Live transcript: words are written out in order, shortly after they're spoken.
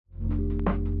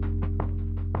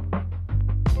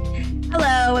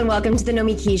and welcome to the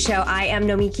Nomiki Show. I am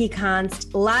Nomiki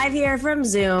Const, live here from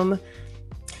Zoom.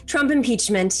 Trump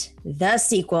impeachment, the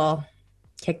sequel,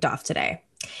 kicked off today.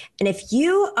 And if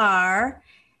you are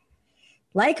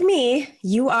like me,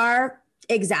 you are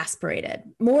exasperated,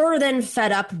 more than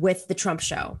fed up with the Trump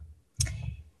show.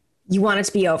 You want it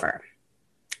to be over.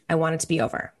 I want it to be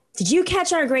over. Did you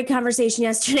catch our great conversation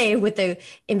yesterday with the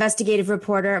investigative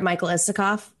reporter, Michael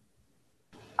Isikoff?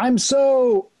 I'm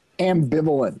so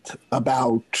ambivalent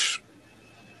about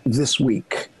this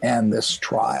week and this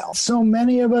trial. So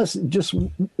many of us, just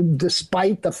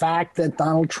despite the fact that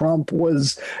Donald Trump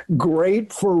was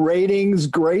great for ratings,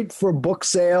 great for book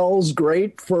sales,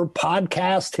 great for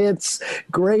podcast hits,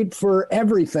 great for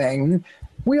everything,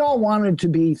 we all wanted to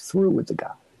be through with the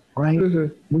guy, right?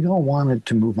 Mm-hmm. We all wanted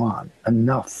to move on.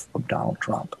 Enough of Donald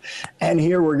Trump. And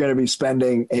here we're going to be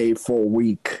spending a full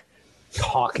week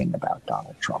talking about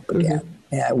Donald Trump again,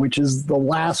 which is the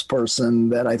last person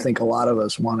that I think a lot of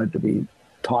us wanted to be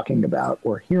talking about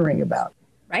or hearing about.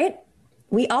 Right?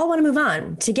 We all want to move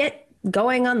on to get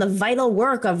going on the vital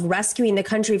work of rescuing the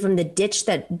country from the ditch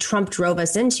that Trump drove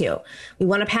us into. We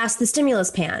want to pass the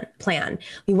stimulus plan.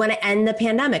 We want to end the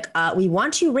pandemic. We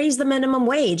want to raise the minimum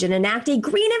wage and enact a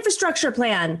green infrastructure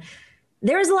plan.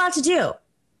 There is a lot to do.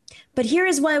 But here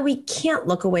is why we can't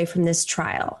look away from this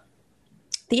trial.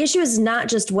 The issue is not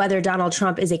just whether Donald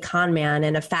Trump is a con man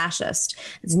and a fascist.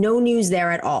 There's no news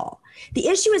there at all. The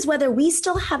issue is whether we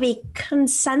still have a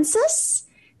consensus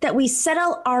that we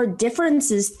settle our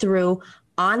differences through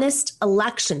honest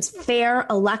elections, fair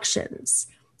elections.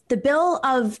 The bill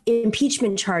of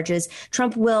impeachment charges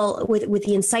Trump will, with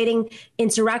the inciting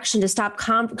insurrection to stop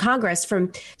Congress from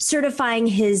certifying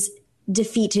his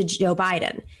defeat to Joe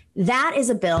Biden. That is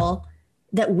a bill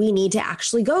that we need to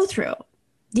actually go through.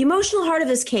 The emotional heart of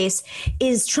this case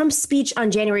is Trump's speech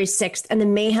on January 6th and the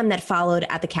mayhem that followed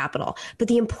at the Capitol. But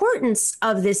the importance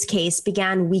of this case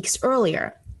began weeks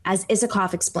earlier, as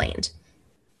Isikoff explained.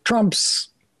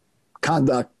 Trump's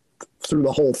conduct through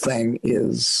the whole thing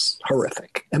is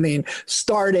horrific. I mean,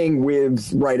 starting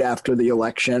with right after the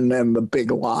election and the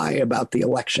big lie about the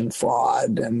election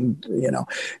fraud and,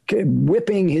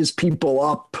 whipping his people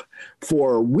up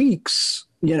for weeks,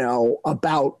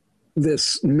 about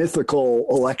this mythical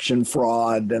election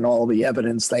fraud and all the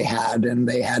evidence they had, and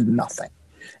they had nothing.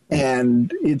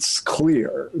 And it's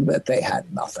clear that they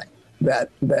had nothing that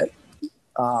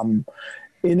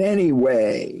in any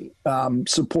way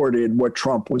supported what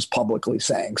Trump was publicly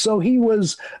saying. So he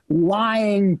was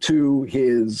lying to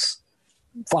his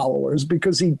followers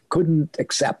because he couldn't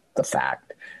accept the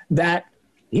fact that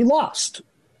he lost.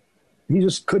 He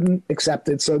just couldn't accept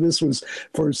it. So this was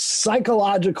for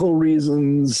psychological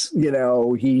reasons,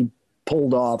 he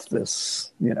pulled off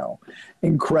this,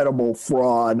 incredible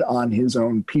fraud on his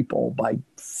own people by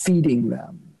feeding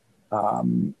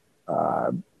them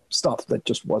stuff that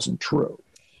just wasn't true.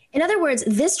 In other words,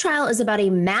 this trial is about a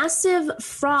massive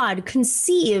fraud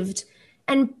conceived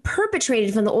and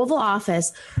perpetrated from the Oval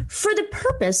Office for the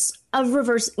purpose of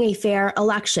reversing a fair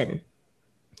election.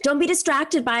 Don't be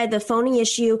distracted by the phony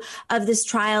issue of this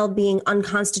trial being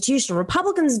unconstitutional.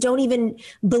 Republicans don't even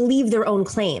believe their own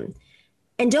claim.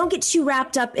 And don't get too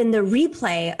wrapped up in the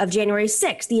replay of January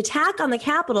 6th. The attack on the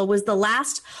Capitol was the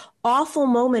last awful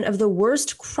moment of the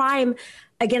worst crime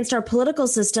against our political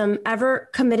system ever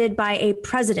committed by a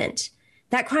president.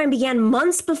 That crime began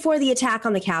months before the attack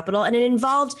on the Capitol, and it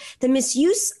involved the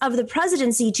misuse of the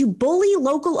presidency to bully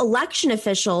local election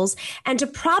officials and to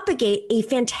propagate a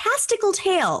fantastical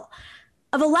tale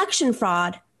of election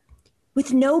fraud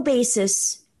with no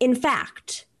basis in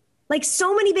fact. Like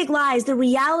so many big lies, the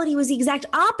reality was the exact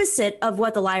opposite of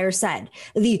what the liar said.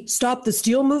 The Stop the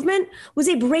Steal movement was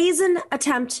a brazen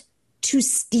attempt to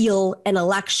steal an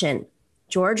election.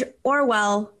 George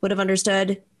Orwell would have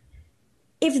understood.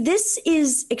 If this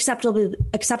is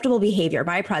acceptable behavior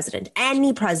by a president,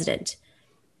 any president,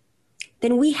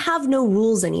 then we have no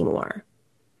rules anymore.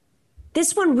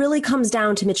 This one really comes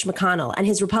down to Mitch McConnell and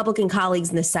his Republican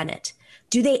colleagues in the Senate.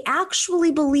 Do they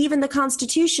actually believe in the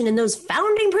Constitution and those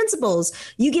founding principles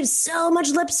you give so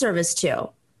much lip service to?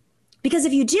 Because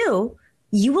if you do,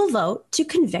 you will vote to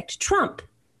convict Trump.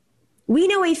 We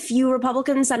know a few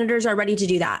Republican senators are ready to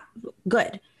do that.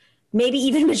 Good. Maybe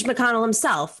even Mitch McConnell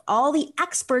himself. All the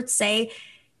experts say,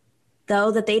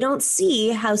 though, that they don't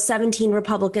see how 17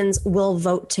 Republicans will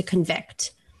vote to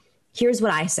convict. Here's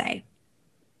what I say.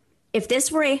 If this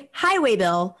were a highway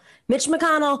bill, Mitch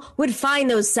McConnell would find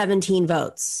those 17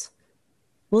 votes.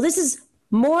 Well, this is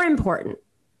more important,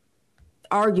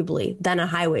 arguably, than a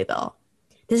highway bill.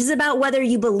 This is about whether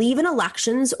you believe in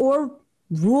elections or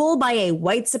rule by a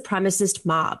white supremacist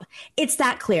mob. It's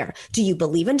that clear. Do you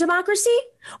believe in democracy?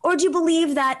 Or do you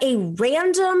believe that a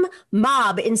random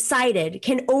mob incited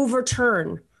can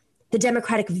overturn the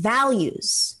democratic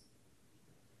values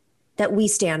that we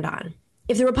stand on?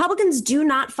 If the Republicans do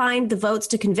not find the votes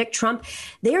to convict Trump,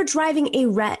 they are driving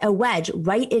a wedge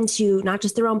right into not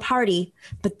just their own party,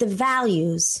 but the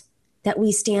values that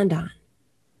we stand on.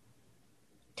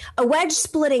 A wedge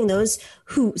splitting those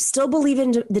who still believe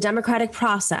in the democratic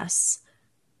process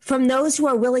from those who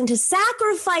are willing to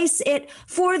sacrifice it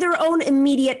for their own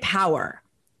immediate power.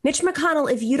 Mitch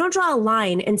McConnell, if you don't draw a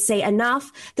line and say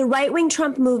enough, the right-wing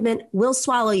Trump movement will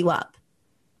swallow you up.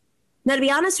 Now, to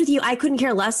be honest with you, I couldn't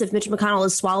care less if Mitch McConnell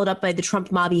is swallowed up by the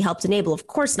Trump mob he helped enable. Of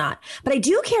course not. But I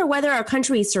do care whether our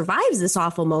country survives this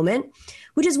awful moment,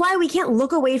 which is why we can't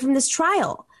look away from this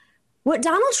trial. What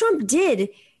Donald Trump did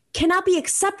cannot be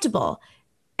acceptable,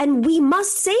 and we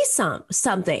must say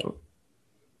something,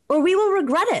 or we will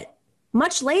regret it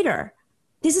much later.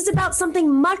 This is about something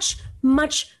much,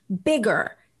 much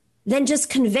bigger than just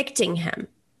convicting him,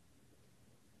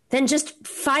 than just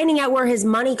finding out where his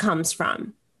money comes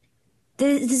from.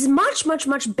 This is much, much,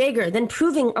 much bigger than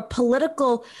proving a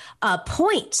political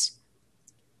point.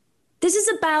 This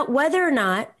is about whether or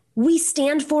not we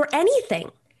stand for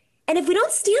anything. And if we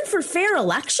don't stand for fair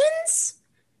elections,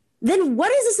 then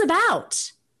what is this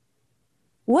about?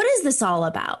 What is this all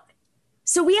about?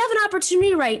 So we have an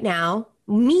opportunity right now,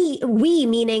 we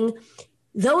meaning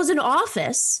those in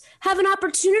office, have an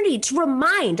opportunity to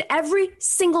remind every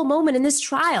single moment in this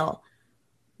trial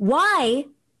why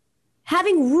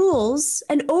having rules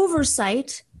and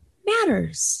oversight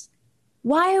matters.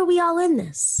 Why are we all in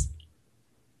this?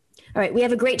 All right, we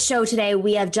have a great show today.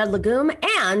 We have Judd Legum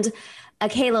and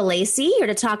Akela Lacy here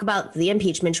to talk about the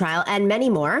impeachment trial and many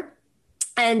more.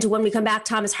 And when we come back,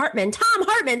 Thom Hartmann,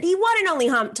 the one and only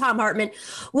Thom Hartmann,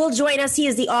 will join us. He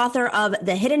is the author of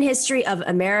The Hidden History of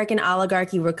American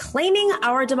Oligarchy, Reclaiming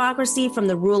Our Democracy from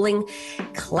the Ruling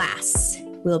Class.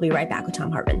 We'll be right back with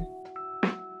Thom Hartmann.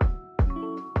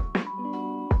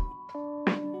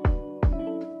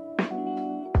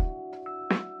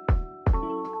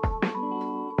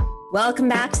 Welcome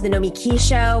back to the Nomiki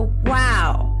Show.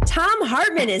 Wow. Thom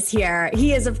Hartmann is here.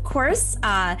 He is, of course,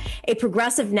 a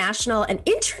progressive national and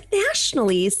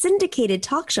internationally syndicated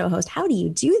talk show host. How do you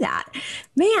do that?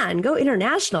 Man, go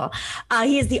international.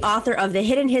 He is the author of The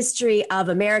Hidden History of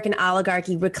American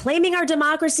Oligarchy, Reclaiming Our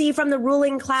Democracy from the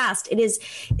Ruling Class.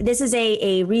 This is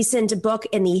a recent book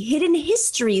in the Hidden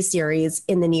History series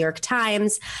in the New York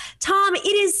Times. Thom, it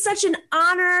is such an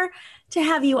honor to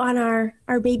have you on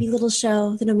our baby little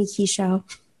show, the Nomiki Show.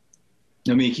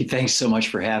 Nomiki, thanks so much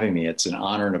for having me. It's an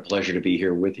honor and a pleasure to be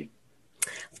here with you.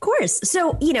 Of course.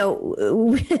 So,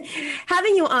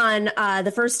 having you on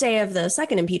the first day of the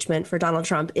second impeachment for Donald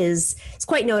Trump is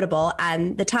quite notable.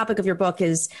 And the topic of your book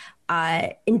is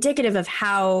indicative of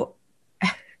how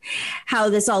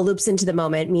this all loops into the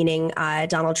moment, meaning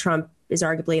Donald Trump is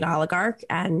arguably an oligarch,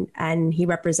 and he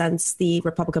represents the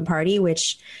Republican Party,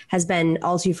 which has been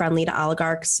all too friendly to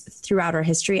oligarchs throughout our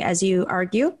history, as you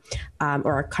argue,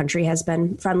 or our country has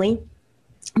been friendly.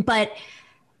 But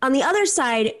on the other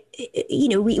side,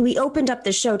 we opened up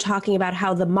the show talking about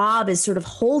how the mob is sort of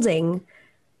holding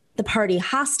the party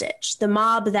hostage. The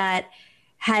mob that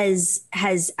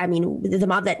the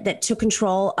mob that took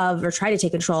control of, or tried to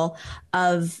take control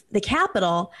of, the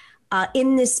Capitol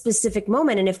in this specific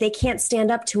moment. And if they can't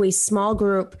stand up to a small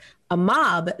group, a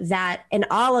mob that an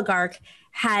oligarch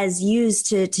has used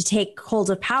to take hold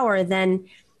of power, then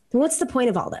what's the point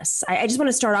of all this? I just want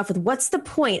to start off with, what's the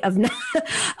point of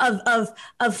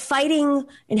of fighting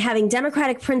and having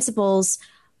democratic principles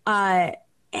and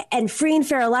free and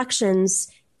fair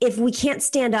elections if we can't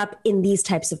stand up in these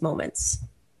types of moments?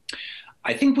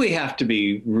 I think we have to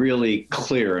be really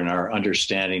clear in our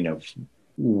understanding of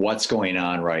what's going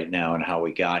on right now and how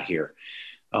we got here.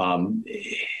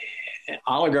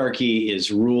 Oligarchy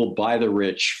is ruled by the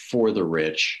rich for the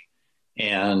rich,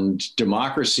 and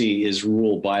democracy is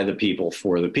ruled by the people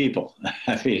for the people.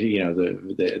 I mean,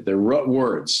 the root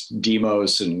words,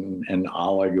 demos and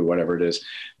olig, or whatever it is,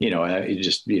 it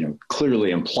just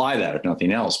clearly imply that, if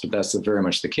nothing else. But that's very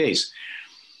much the case.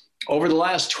 Over the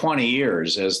last 20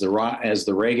 years, as the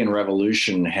Reagan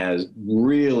Revolution has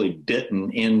really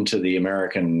bitten into the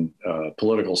American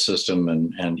political system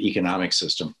and economic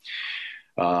system,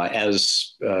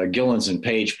 as Gillens and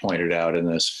Page pointed out in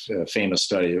this famous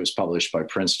study that was published by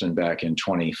Princeton back in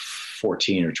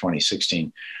 2014 or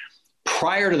 2016,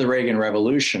 prior to the Reagan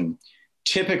Revolution,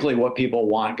 typically what people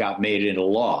want got made into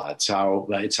law. It's how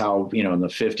you know, in the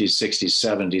 50s, 60s,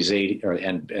 70s,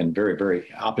 80s, and very,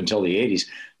 very up until the 80s,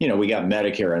 you know, we got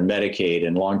Medicare and Medicaid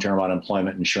and long-term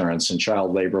unemployment insurance and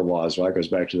child labor laws. Well, that goes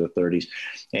back to the 30s,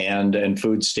 and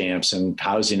food stamps and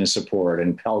housing and support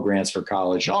and Pell Grants for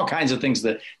college, all kinds of things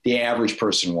that the average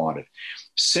person wanted.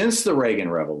 Since the Reagan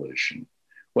Revolution,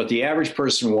 what the average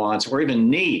person wants or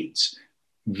even needs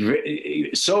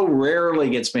so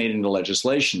rarely gets made into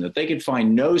legislation that they could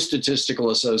find no statistical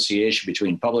association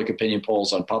between public opinion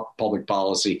polls on public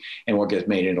policy and what gets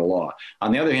made into law.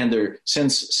 On the other hand,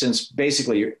 since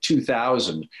basically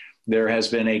 2000, there has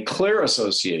been a clear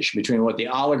association between what the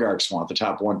oligarchs want, the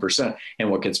top 1%,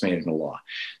 and what gets made into law.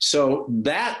 So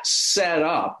that set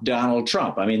up Donald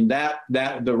Trump. I mean, that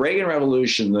the Reagan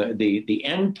Revolution, the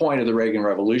end point of the Reagan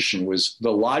Revolution was,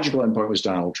 the logical end point was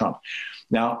Donald Trump.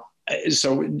 Now,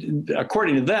 so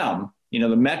according to them, you know,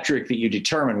 the metric that you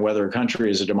determine whether a country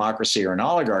is a democracy or an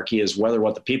oligarchy is whether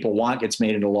what the people want gets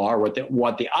made into law or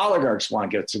what the oligarchs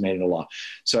want gets made into law.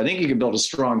 So I think you can build a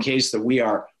strong case that we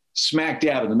are smack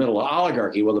dab in the middle of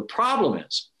oligarchy. Well, the problem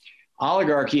is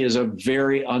oligarchy is a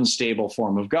very unstable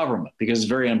form of government because it's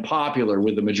very unpopular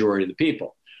with the majority of the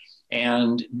people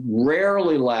and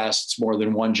rarely lasts more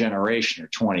than one generation or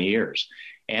 20 years.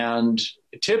 And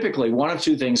typically one of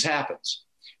two things happens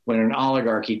when an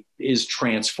oligarchy is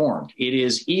transformed. It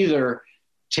is either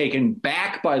taken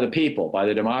back by the people, by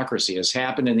the democracy, as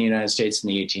happened in the United States in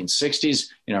the 1860s,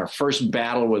 in our first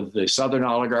battle with the Southern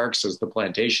oligarchs as the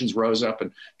plantations rose up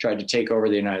and tried to take over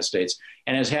the United States,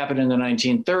 and has happened in the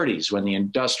 1930s when the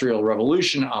Industrial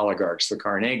Revolution oligarchs, the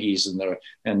Carnegies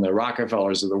and the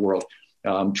Rockefellers of the world,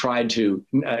 tried to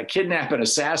kidnap and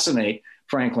assassinate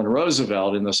Franklin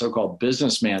Roosevelt in the so-called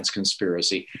businessman's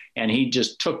conspiracy, and he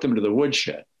just took them to the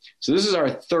woodshed. So this is our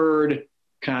third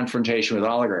confrontation with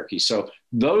oligarchy. So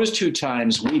those two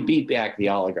times we beat back the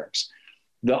oligarchs.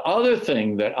 The other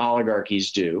thing that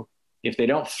oligarchies do, if they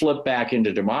don't flip back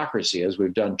into democracy, as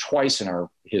we've done twice in our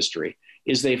history,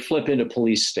 is they flip into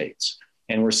police states.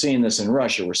 And we're seeing this in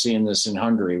Russia. We're seeing this in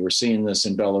Hungary. We're seeing this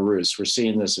in Belarus. We're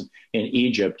seeing this in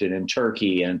Egypt and in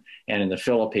Turkey and in the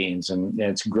Philippines. And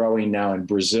it's growing now in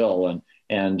Brazil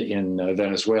and in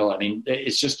Venezuela. I mean,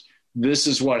 it's just, this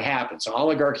is what happens.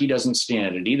 Oligarchy doesn't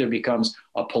stand. It either becomes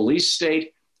a police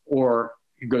state or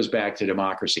it goes back to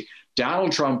democracy.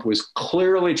 Donald Trump was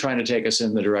clearly trying to take us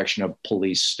in the direction of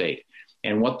police state.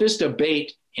 And what this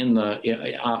debate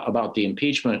about the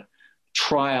impeachment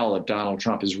trial of Donald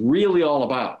Trump is really all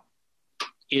about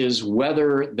is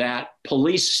whether that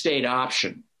police state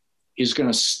option is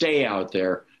going to stay out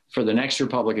there for the next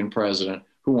Republican president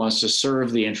who wants to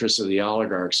serve the interests of the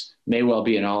oligarchs, may well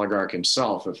be an oligarch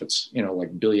himself if it's, you know, like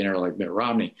a billionaire like Mitt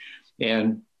Romney,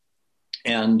 and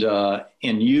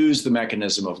use the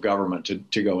mechanism of government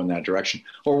to go in that direction,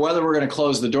 or whether we're going to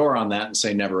close the door on that and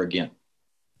say never again.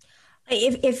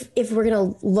 If we're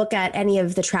going to look at any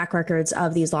of the track records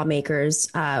of these lawmakers,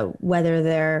 whether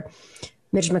they're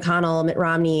Mitch McConnell, Mitt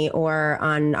Romney, or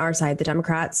on our side, the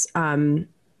Democrats,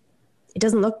 it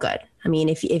doesn't look good. I mean,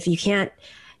 if you can't,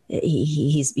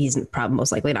 he's probably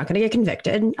most likely not going to get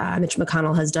convicted. Mitch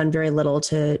McConnell has done very little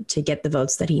to get the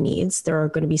votes that he needs. There are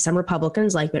going to be some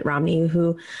Republicans like Mitt Romney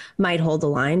who might hold the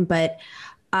line. But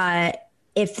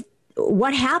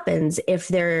what happens if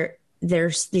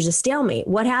there's a stalemate?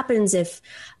 What happens if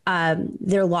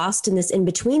they're lost in this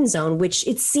in-between zone, which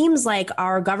it seems like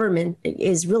our government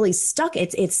is really stuck.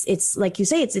 It's like you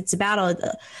say, it's a battle.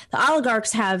 The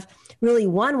oligarchs have really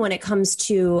won when it comes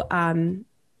to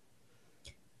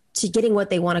getting what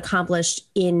they want accomplished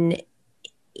in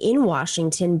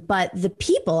Washington, but the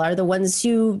people are the ones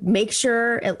who make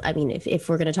sure, I mean, if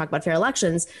we're going to talk about fair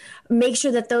elections, make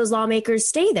sure that those lawmakers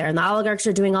stay there. And the oligarchs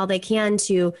are doing all they can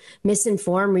to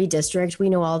misinform, redistrict. We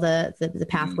know all the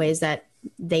pathways that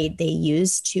they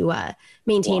use to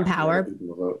maintain power.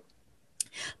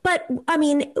 But I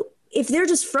mean, if they're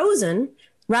just frozen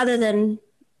rather than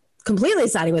completely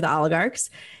siding with the oligarchs,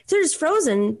 if they're just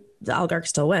frozen, the oligarchs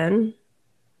still win.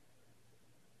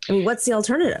 I mean, what's the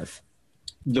alternative?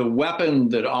 The weapon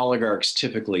that oligarchs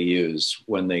typically use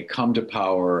when they come to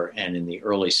power and in the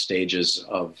early stages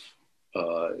of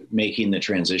making the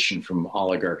transition from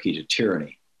oligarchy to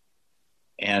tyranny.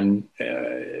 And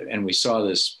we saw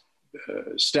this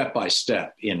step by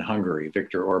step in Hungary.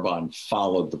 Viktor Orban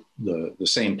followed the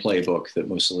same playbook that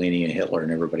Mussolini and Hitler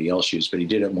and everybody else used, but he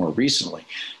did it more recently,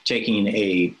 taking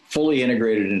a fully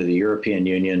integrated into the European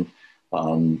Union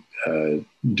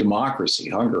democracy,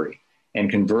 Hungary, and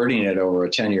converting it over a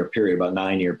 10-year period, about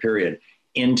 9-year period,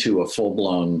 into a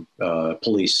full-blown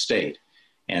police state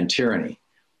and tyranny.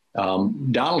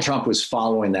 Donald Trump was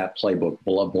following that playbook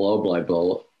blow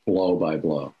by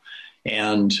blow.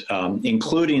 And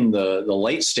including the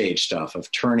late stage stuff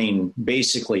of turning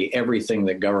basically everything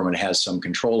that government has some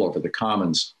control over, the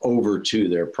commons, over to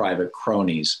their private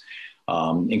cronies,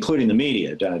 including the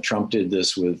media. Trump did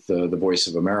this with the Voice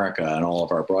of America and all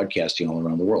of our broadcasting all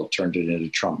around the world, turned it into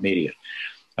Trump media.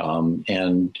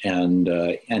 And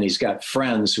he's got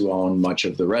friends who own much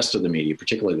of the rest of the media,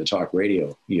 particularly the talk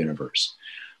radio universe.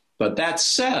 But that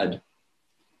said,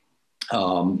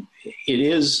 the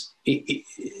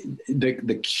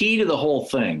key to the whole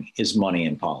thing is money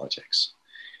in politics.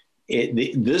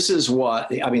 This is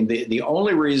what, I mean, the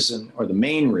only reason, or the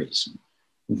main reason,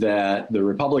 that the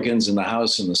Republicans in the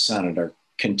House and the Senate are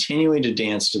continuing to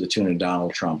dance to the tune of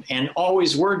Donald Trump, and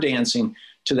always were dancing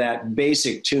to that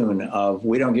basic tune of,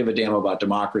 we don't give a damn about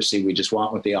democracy, we just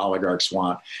want what the oligarchs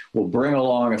want. We'll bring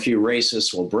along a few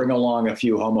racists, we'll bring along a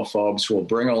few homophobes, we'll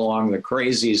bring along the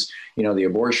crazies, the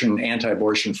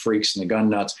anti-abortion freaks and the gun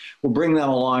nuts. We'll bring them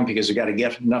along because we've got to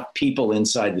get enough people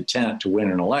inside the tent to win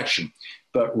an election.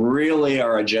 But really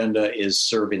our agenda is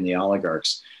serving the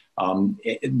oligarchs.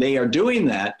 They are doing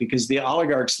that because the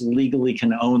oligarchs legally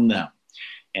can own them.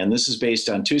 And this is based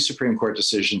on two Supreme Court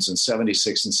decisions in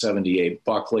 76 and 78,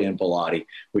 Buckley and Bellotti,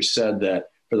 which said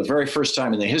that for the very first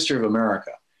time in the history of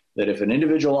America, that if an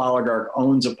individual oligarch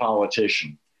owns a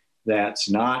politician, that's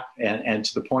not, and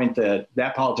to the point that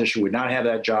that politician would not have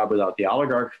that job without the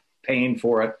oligarch paying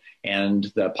for it,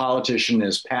 and the politician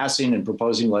is passing and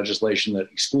proposing legislation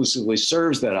that exclusively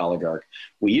serves that oligarch.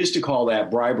 We used to call that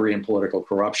bribery and political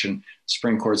corruption. The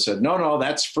Supreme Court said, no,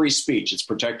 that's free speech. It's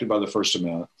protected by the First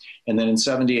Amendment. And then in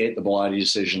 78, the Bellotti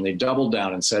decision, they doubled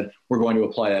down and said, we're going to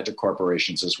apply that to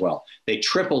corporations as well. They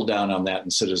tripled down on that in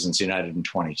Citizens United in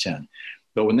 2010.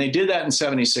 But when they did that in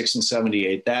 76 and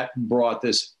 78, that brought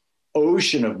this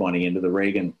ocean of money into the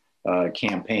Reagan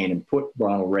campaign and put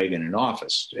Ronald Reagan in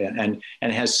office, and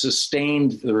has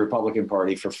sustained the Republican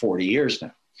Party for 40 years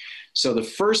now. So the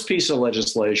first piece of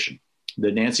legislation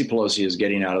that Nancy Pelosi is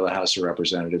getting out of the House of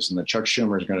Representatives and that Chuck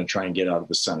Schumer is going to try and get out of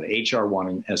the Senate, H.R. 1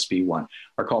 and SB 1,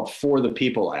 are called For the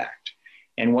People Act.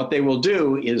 And what they will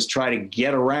do is try to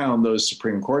get around those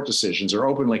Supreme Court decisions, or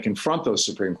openly confront those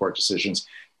Supreme Court decisions,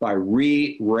 by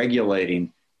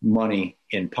re-regulating money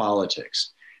in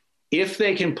politics. If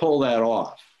they can pull that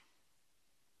off,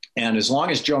 and as long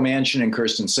as Joe Manchin and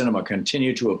Kyrsten Sinema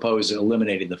continue to oppose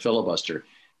eliminating the filibuster,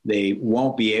 they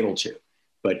won't be able to.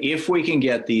 But if we can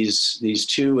get these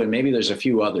two, and maybe there's a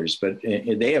few others, but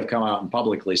they have come out and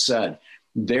publicly said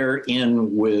they're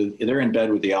in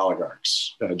bed with the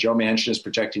oligarchs. Joe Manchin is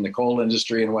protecting the coal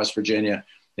industry in West Virginia.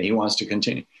 He wants to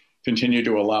continue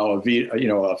to allow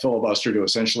a filibuster to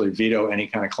essentially veto any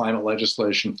kind of climate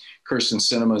legislation. Kyrsten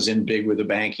Sinema is in big with the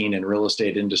banking and real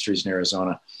estate industries in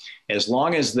Arizona. As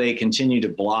long as they continue to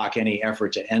block any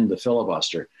effort to end the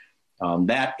filibuster,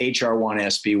 that H.R. 1,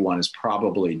 SB 1 is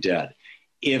probably dead.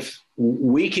 If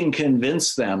we can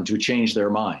convince them to change their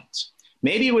minds,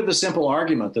 maybe with the simple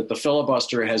argument that the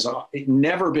filibuster has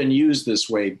never been used this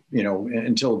way,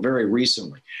 until very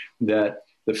recently, that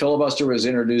the filibuster was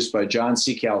introduced by John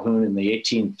C. Calhoun in the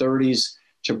 1830s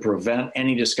to prevent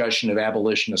any discussion of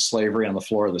abolition of slavery on the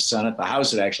floor of the Senate. The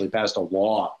House had actually passed a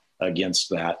law against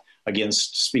that,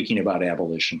 against speaking about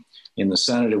abolition. In the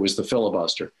Senate, it was the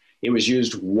filibuster. It was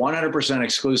used 100%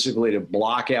 exclusively to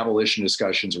block abolition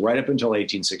discussions right up until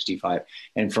 1865.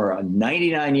 And for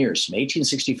 99 years, from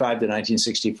 1865 to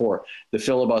 1964, the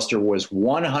filibuster was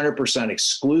 100%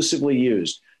 exclusively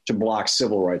used to block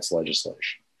civil rights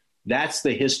legislation. That's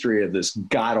the history of this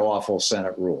god-awful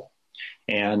Senate rule.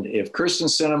 And if Kyrsten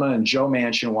Sinema and Joe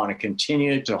Manchin want to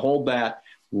continue to hold that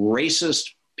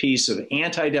racist piece of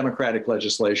anti-democratic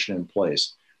legislation in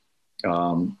place,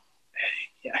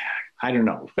 I don't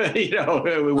know. We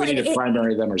need to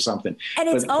primary them or something. And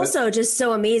it's also just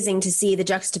so amazing to see the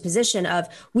juxtaposition of,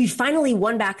 we finally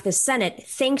won back the Senate,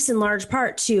 thanks in large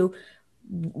part to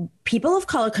people of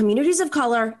color, communities of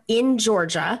color in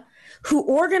Georgia, who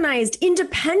organized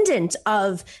independent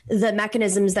of the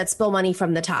mechanisms that spill money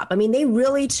from the top. I mean, they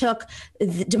really took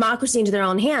democracy into their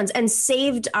own hands and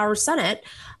saved our Senate,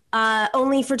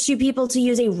 only for two people to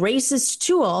use a racist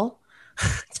tool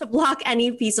to block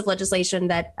any piece of legislation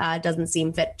that doesn't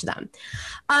seem fit to them.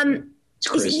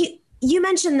 You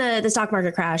mentioned the stock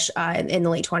market crash in the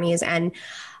late 20s and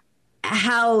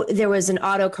how there was an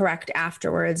autocorrect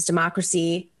afterwards.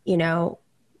 Democracy,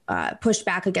 pushed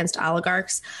back against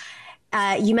oligarchs.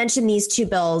 You mentioned these two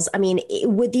bills. I mean,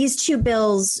 would these two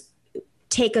bills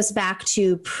take us back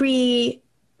to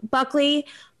pre-Buckley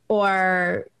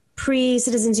or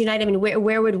pre-Citizens United? I mean,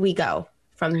 where would we go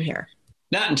from here?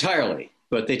 Not entirely.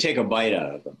 but they take a bite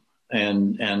out of them,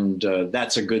 and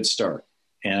that's a good start.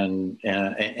 And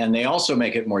they also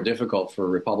make it more difficult for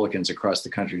Republicans across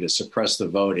the country to suppress the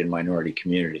vote in minority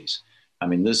communities. I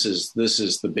mean, this is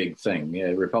the big thing.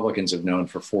 Republicans have known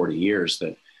for 40 years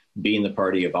that being the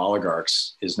party of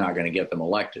oligarchs is not going to get them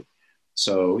elected.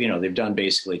 So, they've done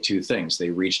basically two things. They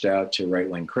reached out to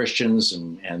right-wing Christians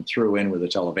and threw in with the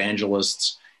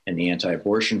televangelists and the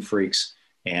anti-abortion freaks,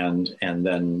 and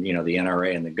then, the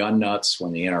NRA and the gun nuts,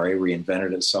 when the NRA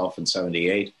reinvented itself in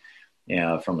 78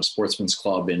 from a sportsman's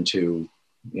club into,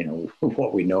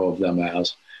 what we know of them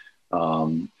as.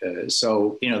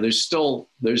 So, there's still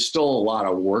a lot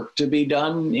of work to be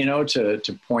done,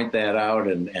 to point that out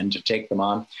and to take them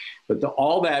on. But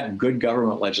all that good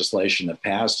government legislation that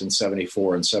passed in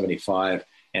 74 and 75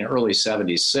 and early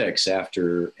 76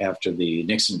 after the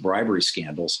Nixon bribery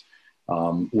scandals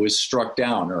was struck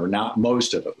down, or not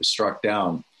most of it was struck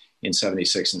down in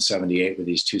 76 and 78 with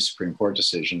these two Supreme Court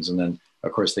decisions. And then,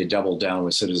 of course, they doubled down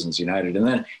with Citizens United. And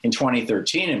then in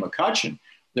 2013 in McCutcheon,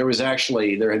 there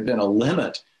had been a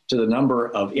limit to the number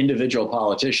of individual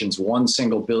politicians one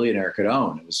single billionaire could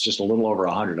own. It was just a little over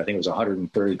 100. I think it was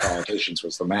 130 politicians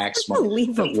was the maximum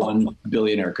that one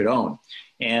billionaire could own.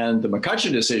 And the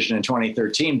McCutcheon decision in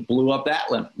 2013 blew up that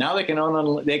limit. Now they can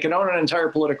own an entire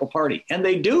political party, and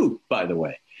they do, by the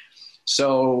way.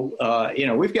 So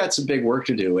we've got some big work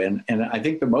to do, and I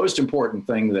think the most important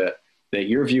thing that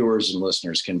your viewers and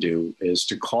listeners can do is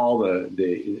to call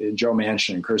the Joe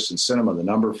Manchin and Kyrsten Sinema. The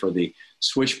number for the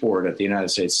switchboard at the United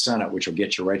States Senate, which will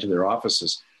get you right to their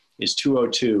offices, is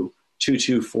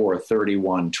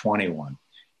 202-224-3121.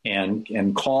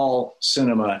 And call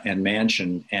Sinema and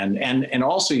Manchin and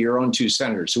also your own two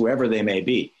senators, whoever they may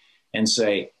be, and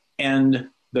say, end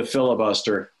the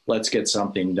filibuster. Let's get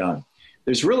something done.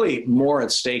 There's really more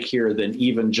at stake here than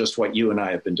even just what you and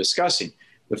I have been discussing.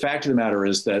 The fact of the matter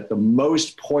is that the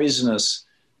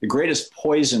greatest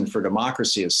poison for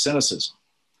democracy is cynicism.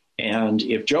 And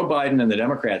if Joe Biden and the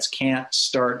Democrats can't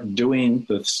start doing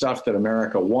the stuff that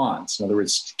America wants, in other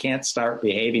words, can't start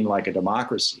behaving like a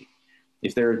democracy,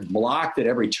 if they're blocked at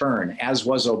every turn, as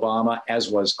was Obama, as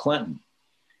was Clinton,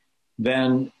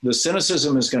 then the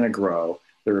cynicism is going to grow.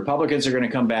 The Republicans are going to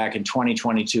come back in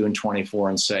 2022 and 24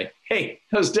 and say, hey,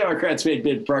 those Democrats made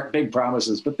big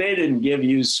promises, but they didn't give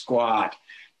you squat.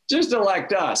 Just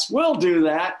elect us. We'll do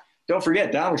that. Don't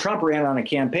forget, Donald Trump ran on a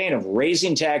campaign of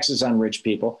raising taxes on rich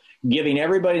people, giving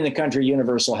everybody in the country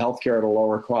universal health care at a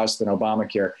lower cost than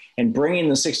Obamacare, and bringing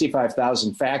the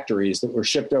 65,000 factories that were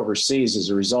shipped overseas as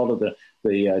a result of the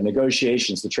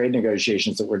negotiations, the trade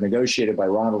negotiations that were negotiated by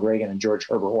Ronald Reagan and George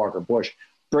Herbert Walker Bush,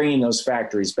 bringing those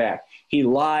factories back. He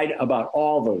lied about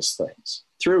all those things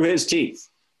through his teeth.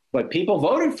 But people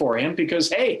voted for him because,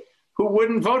 hey, who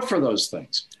wouldn't vote for those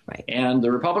things? Right. And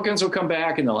the Republicans will come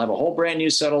back and they'll have a whole brand new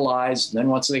set of lies. And then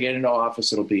once they get into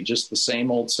office, it'll be just the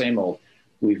same old, same old.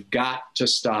 We've got to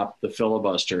stop the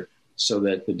filibuster so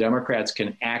that the Democrats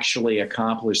can actually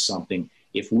accomplish something.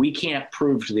 If we can't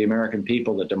prove to the American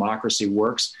people that democracy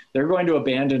works, they're going to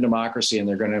abandon democracy and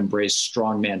they're going to embrace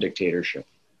strongman dictatorship.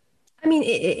 I mean,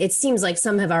 it seems like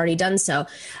some have already done so.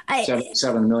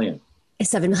 7 million.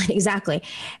 7 million, exactly.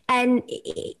 And,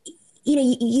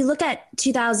 you look at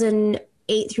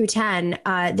 2008 through 10,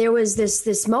 there was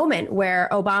this moment where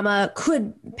Obama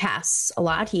could pass a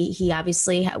lot. He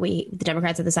obviously, the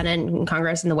Democrats at the Senate and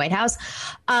Congress and the White House.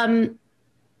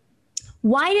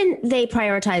 Why didn't they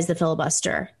prioritize the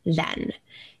filibuster then?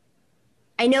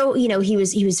 I know, he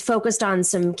was focused on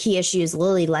some key issues.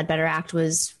 Lilly Ledbetter Act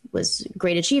was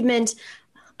great achievement.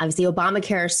 Obviously,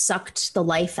 Obamacare sucked the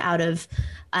life out of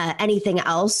anything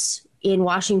else in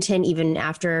Washington, even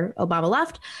after Obama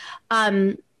left.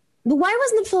 But why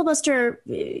wasn't the filibuster,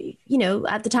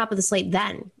 at the top of the slate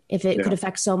then, if it could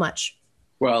affect so much?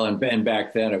 Well, and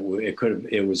back then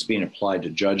it was being applied to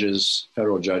judges,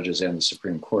 federal judges, and the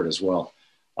Supreme Court as well.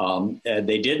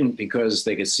 They didn't because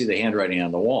they could see the handwriting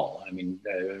on the wall. I mean,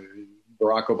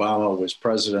 Barack Obama was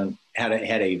president, had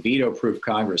a veto-proof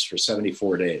Congress for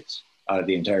 74 days out of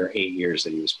the entire 8 years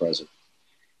that he was president.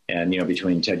 And,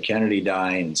 between Ted Kennedy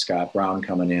dying and Scott Brown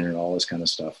coming in and all this kind of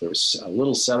stuff, there was a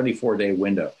little 74-day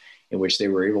window in which they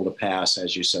were able to pass,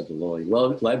 as you said, the Lilly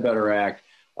Ledbetter Act,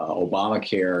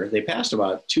 Obamacare. They passed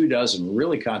about 24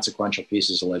 really consequential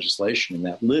pieces of legislation in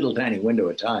that little tiny window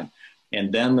of time.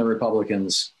 And then the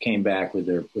Republicans came back with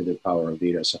their power of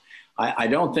veto. So I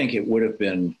don't think it would have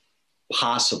been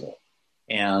possible.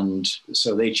 And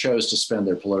so they chose to spend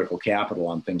their political capital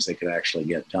on things they could actually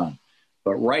get done.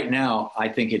 But right now, I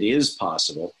think it is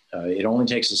possible. It only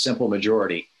takes a simple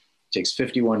majority. It takes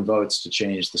 51 votes to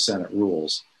change the Senate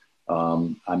rules.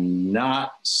 I'm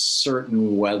not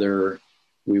certain whether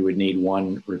we would need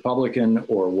one Republican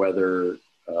or whether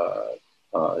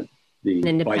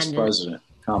the vice president,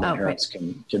 Kamala Harris,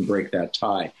 can break that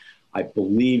tie. I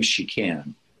believe she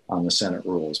can on the Senate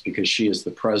rules because she is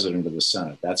the president of the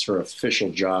Senate. That's her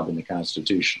official job in the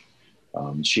Constitution.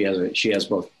 She has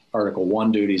both Article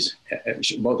 1 duties,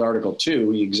 both Article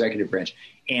 2, the executive branch,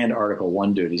 and Article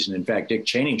 1 duties. And in fact, Dick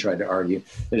Cheney tried to argue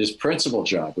that his principal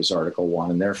job was Article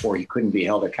 1, and therefore he couldn't be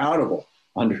held accountable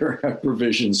under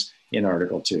provisions in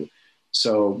Article 2.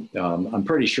 So I'm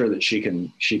pretty sure that she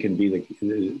can be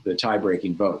the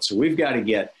tie-breaking vote. So we've got to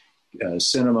get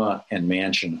Sinema and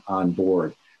Manchin on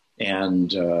board,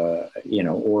 and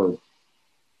or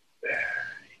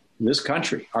this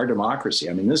country, our democracy.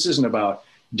 I mean, this isn't about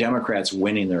Democrats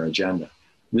winning their agenda.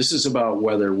 This is about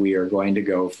whether we are going to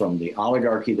go from the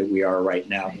oligarchy that we are right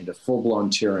now into full-blown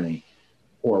tyranny,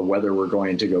 or whether we're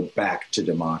going to go back to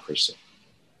democracy.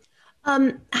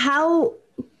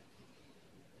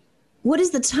 What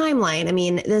is the timeline? I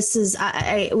mean, this is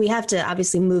we have to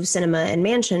obviously move Sinema and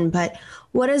Manchin, but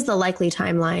what is the likely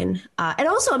timeline? And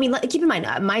also, I mean, keep in mind,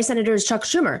 my senator is Chuck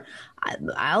Schumer.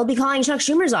 I'll be calling Chuck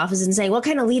Schumer's office and saying, "What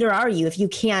kind of leader are you if you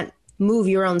can't move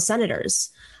your own senators?"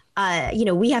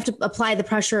 We have to apply the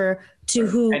pressure to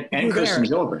who Kirsten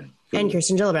Gillibrand. And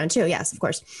Kirsten Gillibrand too. Yes, of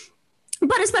course,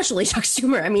 but especially Chuck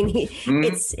Schumer. I mean,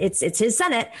 it's his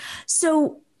Senate.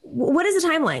 So, what is the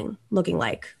timeline looking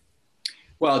like?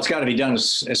 Well, it's got to be done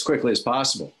as quickly as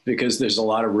possible because there's a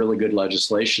lot of really good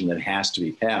legislation that has to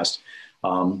be passed.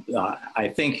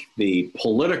 I think the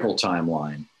political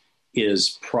timeline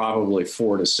is probably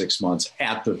 4 to 6 months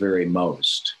at the very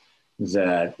most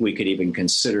that we could even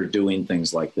consider doing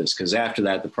things like this. Because after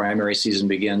that, the primary season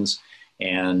begins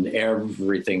and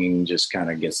everything just kind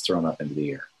of gets thrown up into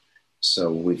the air.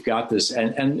 So we've got this.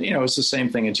 And it's the same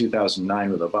thing in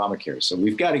 2009 with Obamacare. So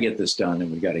we've got to get this done,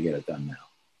 and we've got to get it done now.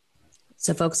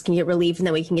 So folks can get relief, and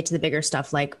then we can get to the bigger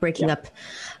stuff like breaking up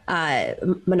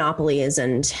monopolies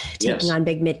and taking on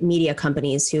big media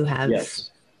companies who have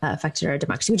affected our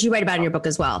democracy, which you write about in your book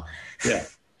as well. Yeah.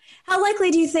 How likely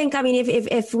do you think, I mean,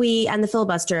 if we end the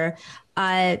filibuster,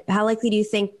 how likely do you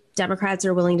think Democrats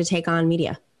are willing to take on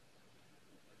media?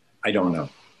 I don't know.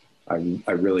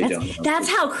 I really don't know. That's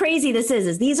how crazy this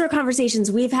is these are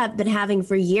conversations we've been having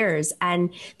for years. And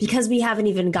because we haven't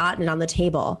even gotten it on the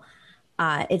table,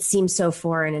 it seems so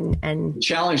foreign. And the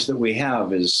challenge that we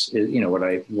have is what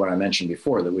I mentioned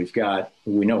before, that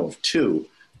we know of two.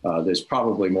 There's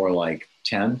probably more like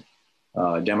 10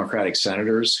 Democratic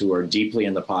senators who are deeply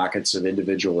in the pockets of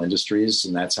individual industries,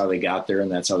 and that's how they got there,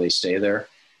 and that's how they stay there.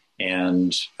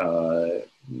 And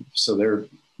so they're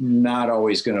not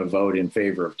always going to vote in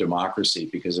favor of democracy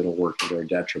because it'll work to their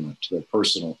detriment, to their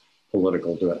personal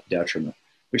political detriment,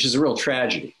 which is a real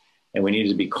tragedy. And we need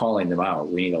to be calling them out.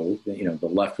 We need the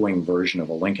left-wing version of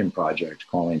a Lincoln Project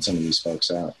calling some of these folks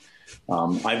out.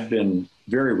 I've been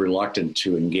very reluctant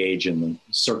to engage in the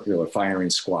circular firing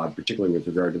squad, particularly with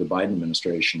regard to the Biden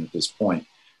administration at this point.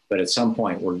 But at some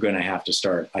point, we're going to have to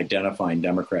start identifying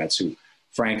Democrats who,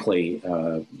 frankly,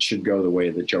 should go the way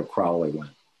that Joe Crowley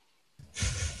went.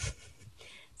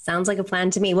 Sounds like a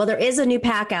plan to me. Well, there is a new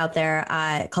PAC out there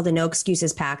called the No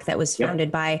Excuses PAC that was founded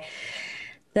by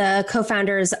the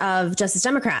co-founders of Justice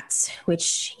Democrats,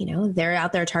 which, they're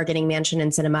out there targeting Manchin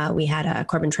and Sinema. We had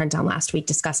Corbin Trent on last week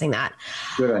discussing that.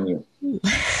 Good on you.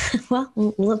 Well,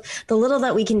 the little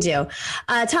that we can do.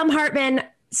 Thom Hartmann,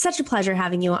 such a pleasure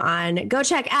having you on. Go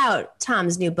check out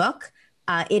Thom's new book.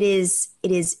 So this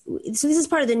is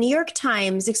part of the New York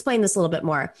Times. Explain this a little bit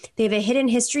more. They have a hidden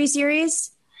history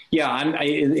series. Yeah,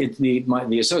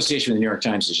 the association with the New York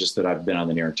Times is just that I've been on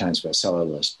the New York Times bestseller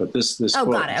list. But this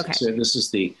book, got it. Okay. This is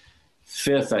the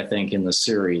fifth, I think, in the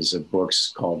series of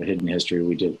books called Hidden History.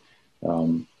 We did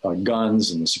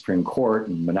guns and the Supreme Court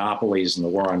and monopolies and the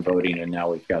war on voting, and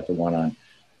now we've got the one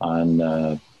on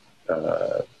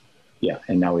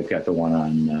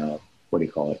what do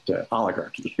you call it?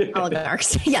 Oligarchy.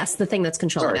 Oligarchs. Yes, the thing that's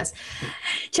controlling us.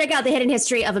 Check out The Hidden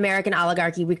History of American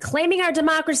Oligarchy, Reclaiming Our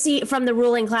Democracy from the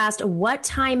Ruling Class. What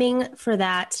timing for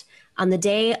that on the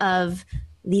day of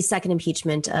the second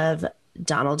impeachment of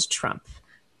Donald Trump.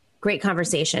 Great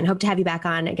conversation. Hope to have you back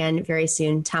on again very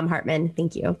soon. Thom Hartmann,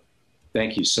 thank you.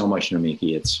 Thank you so much,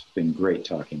 Nomiki. It's been great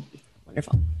talking to you.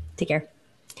 Wonderful. Take care.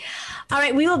 All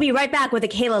right, we will be right back with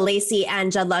Akela, Lacy,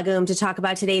 and Judd Legum to talk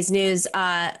about today's news.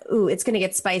 It's going to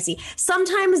get spicy.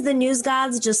 Sometimes the news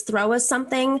gods just throw us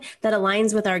something that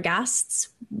aligns with our guests.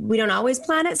 We don't always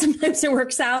plan it. Sometimes it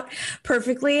works out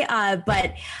perfectly,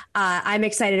 but I'm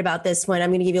excited about this one.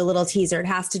 I'm going to give you a little teaser. It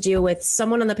has to do with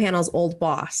someone on the panel's old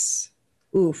boss.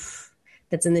 Oof.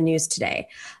 that's in the news today.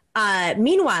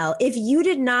 Meanwhile, if you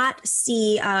did not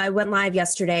see, I went live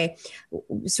yesterday,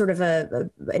 sort of an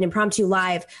impromptu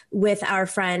live with our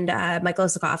friend Michael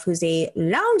Isikoff, who's a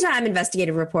longtime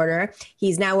investigative reporter.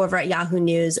 He's now over at Yahoo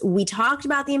News. We talked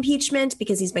about the impeachment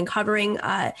because he's been covering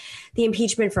the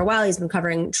impeachment for a while. He's been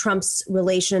covering Trump's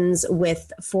relations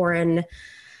with foreign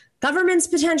governments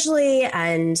potentially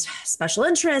and special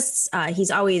interests.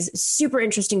 He's always super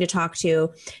interesting to talk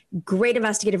to. Great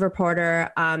investigative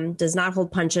reporter, does not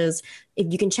hold punches.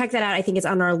 If you can check that out, I think it's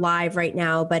on our live right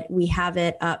now, but we have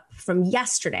it up from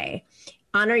yesterday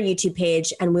on our YouTube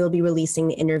page, and we'll be releasing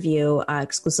the interview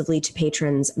exclusively to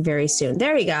patrons very soon.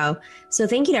 There you go. So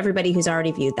thank you to everybody who's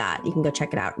already viewed that. You can go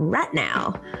check it out right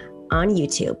now on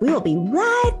YouTube. We will be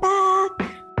right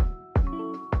back.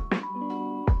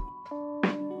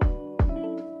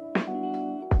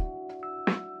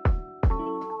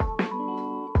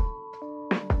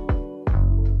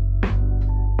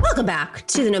 Welcome back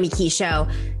to the Nomiki Show.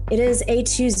 It is a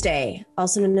Tuesday,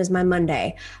 also known as my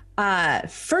Monday.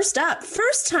 First up,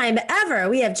 first time ever,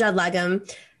 we have Judd Legum,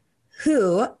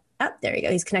 who, there you go,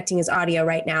 he's connecting his audio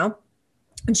right now.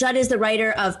 Judd is the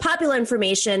writer of Popular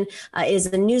Information, is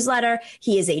a newsletter.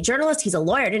 He is a journalist. He's a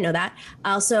lawyer. I didn't know that.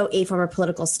 Also a former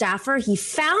political staffer. He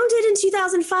founded in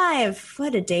 2005.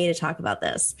 What a day to talk about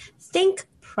this. Think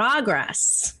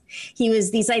Progress. He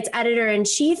was the site's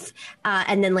editor-in-chief,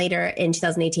 and then later in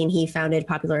 2018, he founded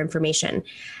Popular Information.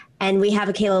 And we have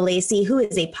Akela Lacy, who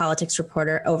is a politics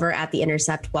reporter over at The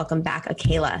Intercept. Welcome back,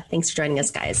 Akela. Thanks for joining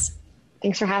us, guys.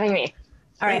 Thanks for having me.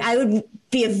 All right, I would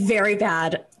be a very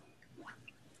bad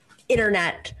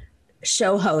internet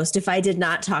show host if I did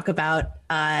not talk about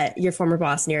your former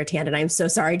boss, Neera Tanden. I'm so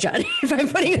sorry, Judd, if I'm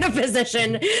putting you in a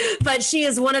position, but she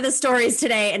is one of the stories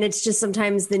today. And it's just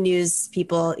sometimes the news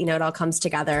people, it all comes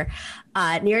together.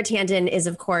 Neera Tanden is,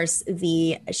 of course,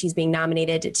 she's being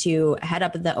nominated to head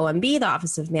up the OMB, the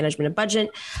Office of Management and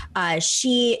Budget.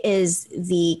 She is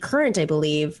the current, I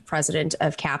believe, president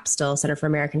of CAP, still Center for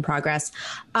American Progress.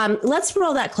 Let's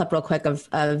roll that clip real quick of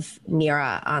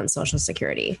Neera on Social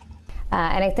Security.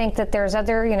 And I think that there's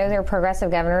other, there are progressive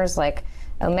governors like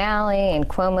O'Malley and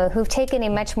Cuomo who've taken a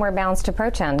much more balanced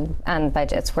approach on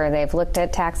budgets, where they've looked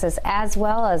at taxes as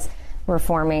well as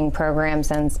reforming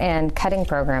programs and cutting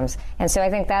programs. And so I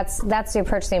think that's the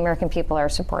approach the American people are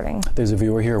supporting. There's a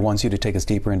viewer here who wants you to take us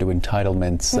deeper into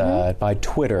entitlements by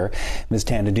Twitter. Ms.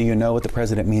 Tanden, do you know what the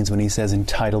president means when he says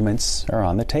entitlements are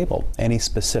on the table? Any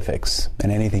specifics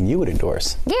and anything you would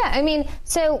endorse? Yeah,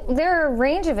 so there are a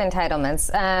range of entitlements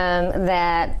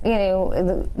that,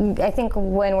 I think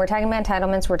when we're talking about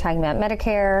entitlements, we're talking about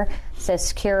Medicare, Social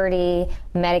Security,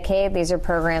 Medicaid. These are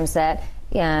programs that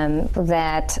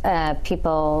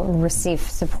people receive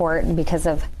support because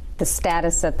of the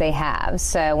status that they have.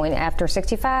 So when after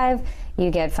 65,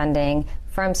 you get funding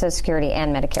from Social Security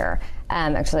and Medicare.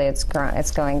 Actually, it's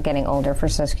getting older for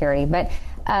Social Security. But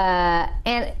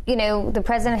the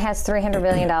president has $300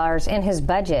 billion in his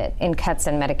budget in cuts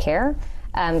in Medicare.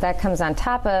 That comes on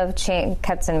top of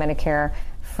cuts in Medicare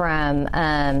from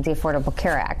the Affordable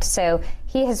Care Act. So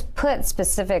he has put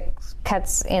specific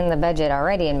cuts in the budget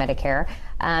already in Medicare,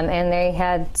 and they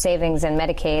had savings in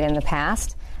Medicaid in the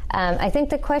past. I think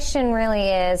the question really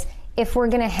is, if we're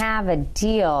going to have a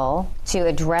deal to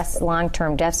address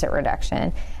long-term deficit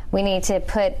reduction, we need to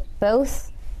put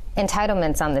both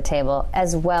entitlements on the table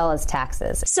as well as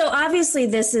taxes. So obviously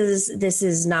this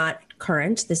is not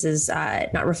current. This is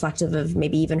not reflective of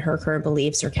maybe even her current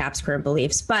beliefs or CAP's current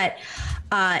beliefs. But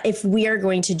if we are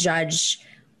going to judge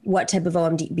what type of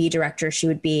OMB director she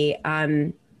would be,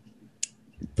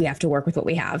 we have to work with what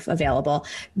we have available.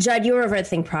 Judd, you were over at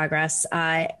Think Progress.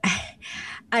 Can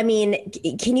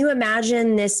you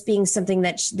imagine this being something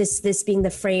that this being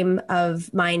the frame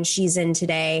of mind she's in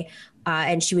today,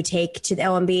 and she would take to the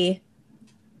OMB?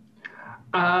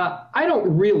 I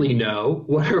don't really know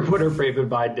what her frame of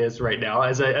mind is right now.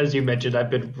 As you mentioned, I've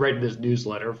been writing this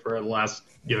newsletter for the last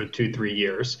 2-3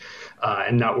 years,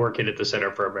 and not working at the Center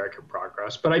for American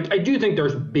Progress. But I do think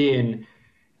there's been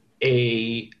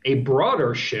a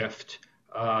broader shift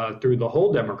through the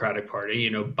whole Democratic Party.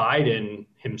 Biden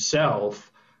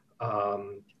himself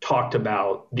talked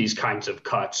about these kinds of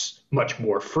cuts much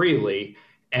more freely,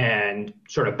 and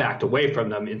sort of backed away from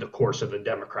them in the course of the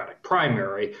Democratic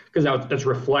primary, because that's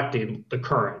reflecting the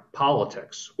current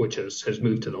politics, which has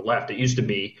moved to the left. It used to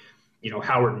be,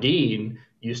 Howard Dean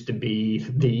used to be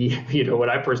when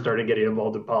I first started getting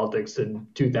involved in politics in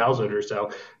 2000 or so,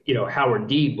 Howard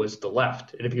Dean was the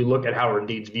left. And if you look at Howard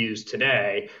Dean's views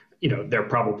today, they're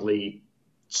probably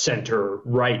center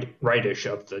rightish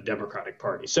of the Democratic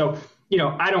Party. So,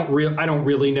 I don't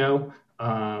really know.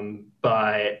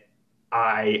 but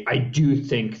I do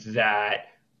think that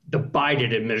the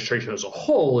Biden administration as a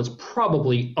whole is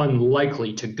probably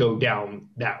unlikely to go down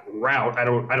that route. I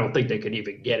don't think they could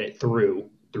even get it through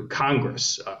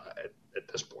Congress at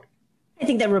this point. I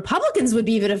think that Republicans would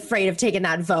be even afraid of taking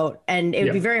that vote, and it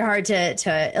would be very hard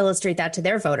to illustrate that to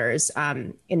their voters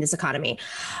in this economy.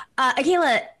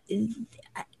 Akela,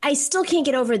 I still can't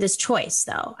get over this choice,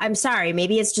 though. I'm sorry.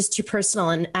 Maybe it's just too personal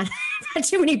and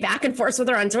too many back and forths with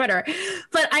her on Twitter.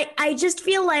 But I just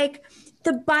feel like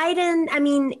the Biden, I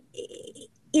mean,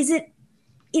 is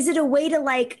it a way to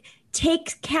like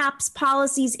take Cap's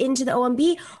policies into the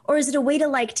OMB, or is it a way to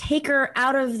like take her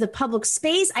out of the public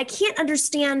space? I can't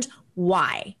understand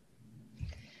why.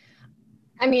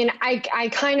 I mean, I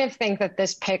kind of think that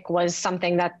this pick was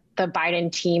something that the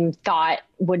Biden team thought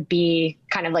would be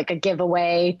kind of like a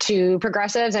giveaway to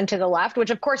progressives and to the left, which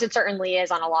of course it certainly is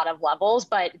on a lot of levels,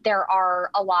 but there are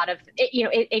a lot of,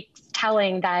 it's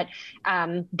telling that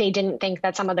they didn't think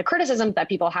that some of the criticisms that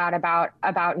people had about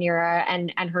Neera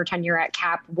and her tenure at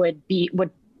CAP would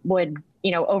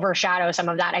overshadow some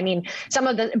of that. I mean, some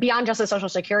of the beyond just the Social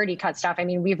Security cut stuff. I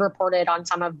mean, we've reported on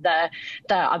some of the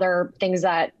other things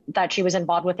that she was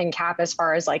involved with in CAP, as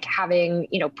far as like having,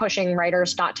 pushing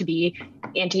writers not to be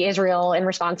anti-Israel in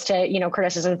response to,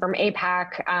 criticism from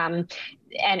AIPAC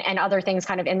and other things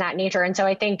kind of in that nature. And so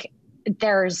I think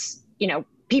there's,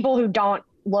 people who don't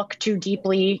look too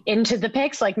deeply into the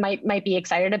picks might be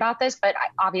excited about this, but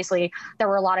obviously there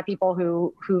were a lot of people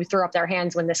who threw up their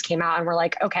hands when this came out and were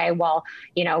like, okay, well,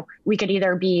 we could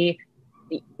either be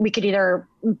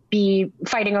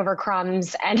fighting over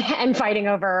crumbs and fighting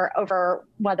over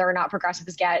whether or not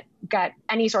progressives get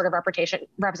any sort of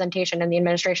representation in the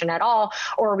administration at all,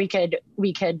 or we could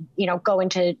go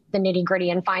into the nitty gritty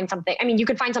and find something. I mean, you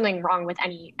could find something wrong with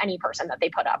any person that they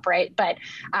put up, right? But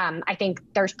I think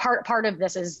there's part of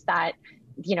this is that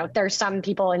there's some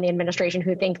people in the administration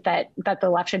who think that the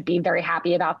left should be very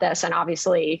happy about this, and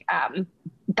obviously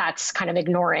that's kind of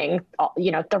ignoring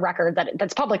the record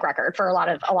that's public record for a lot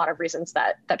of reasons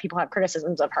that people have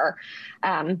criticisms of her.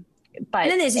 But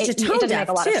and then there's just a tone it doesn't deaf make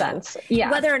a lot too. of sense.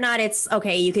 Yeah. Whether or not it's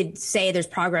okay, you could say there's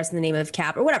progress in the name of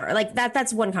CAP or whatever. Like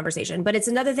that's one conversation. But it's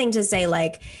another thing to say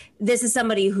like this is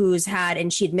somebody who's had,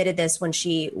 and she admitted this when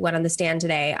she went on the stand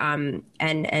today.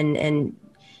 And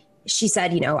she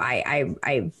said,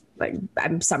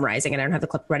 I'm summarizing and I don't have the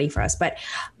clip ready for us, but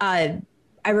I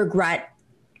regret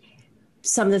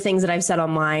some of the things that I've said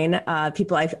online. I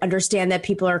understand that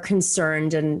people are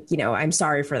concerned and, I'm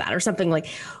sorry for that or something, like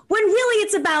when really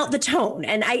it's about the tone.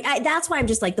 And I that's why I'm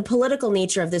just like the political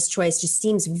nature of this choice just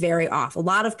seems very off. A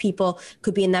lot of people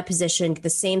could be in that position, get the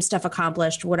same stuff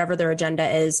accomplished, whatever their agenda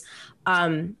is.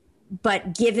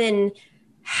 But given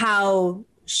how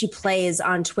she plays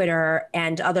on Twitter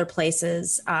and other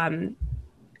places,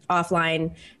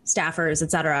 offline staffers, et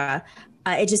cetera,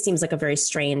 it just seems like a very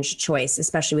strange choice,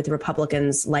 especially with the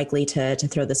Republicans likely to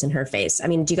throw this in her face. I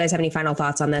mean, do you guys have any final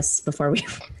thoughts on this before we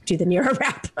do the Neera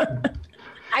wrap?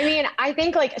 I mean, I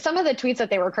think like some of the tweets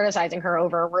that they were criticizing her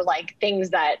over were like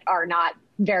things that are not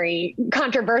very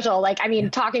controversial. Like, I mean,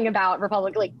 talking about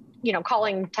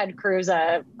calling Ted Cruz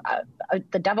the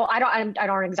devil. I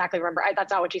don't exactly remember.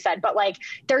 That's not what she said, but like,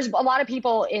 there's a lot of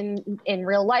people in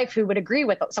real life who would agree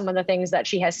with some of the things that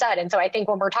she has said. And so I think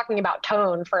when we're talking about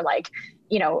tone for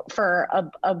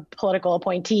for a political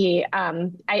appointee, I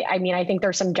mean, I think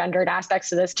there's some gendered aspects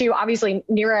to this too. Obviously,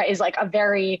 Neera is like a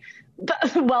very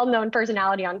well-known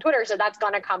personality on Twitter, so that's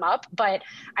going to come up. But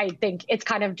I think it's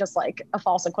kind of just like a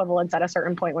false equivalence at a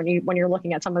certain point when you're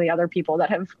looking at some of the other people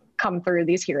that have come through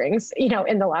these hearings,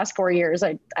 in the last 4 years.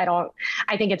 I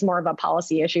think it's more of a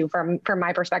policy issue from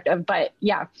my perspective. But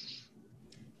yeah.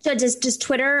 So does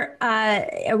Twitter,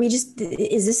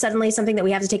 is this suddenly something that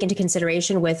we have to take into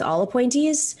consideration with all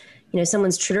appointees?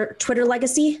 Someone's Twitter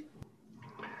legacy?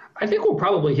 I think we'll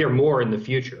probably hear more in the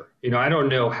future. I don't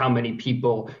know how many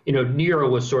people, Neera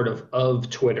was sort of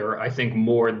Twitter, I think,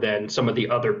 more than some of the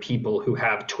other people who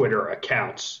have Twitter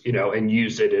accounts, and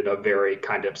use it in a very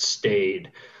kind of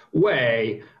staid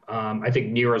way. I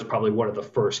think Neera is probably one of the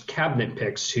first cabinet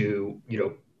picks who,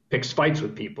 picks fights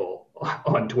with people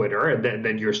on Twitter. And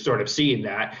then you're sort of seeing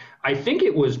that. I think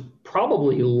it was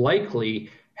probably likely,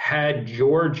 had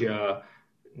Georgia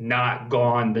not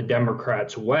gone the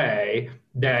Democrats' way,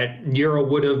 that Neera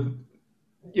would have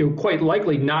quite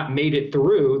likely not made it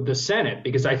through the Senate,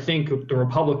 because I think the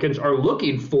Republicans are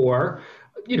looking for,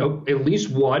 at least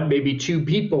one, maybe two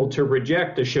people to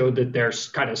reject to show that they're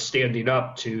kind of standing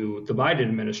up to the Biden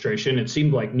administration. It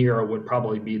seemed like Neera would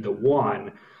probably be the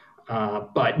one.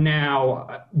 But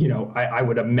now, I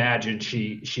would imagine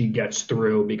she gets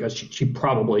through because she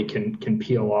probably can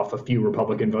peel off a few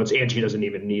Republican votes, and she doesn't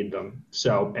even need them.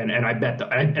 So, and I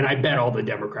bet all the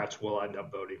Democrats will end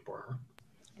up voting for her.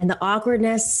 And the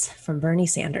awkwardness from Bernie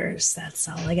Sanders. That's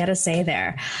all I got to say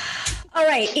there. All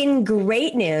right. In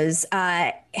great news,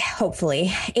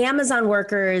 hopefully, Amazon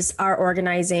workers are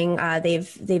organizing.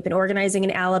 They've been organizing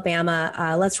in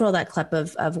Alabama. Let's roll that clip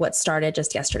of what started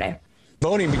just yesterday.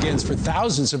 Voting begins for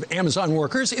thousands of Amazon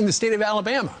workers in the state of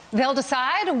Alabama. They'll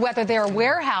decide whether their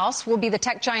warehouse will be the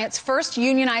tech giant's first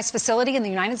unionized facility in the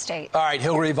United States. All right,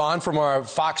 Hillary Vaughn from our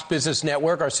Fox Business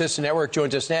Network, our sister network,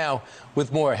 joins us now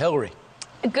with more. Hillary.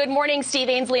 Good morning, Steve,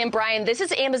 Ainsley, and Brian. This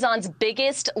is Amazon's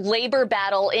biggest labor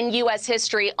battle in U.S.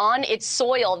 history on its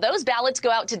soil. Those ballots go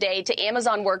out today to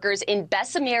Amazon workers in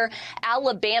Bessemer,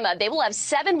 Alabama. They will have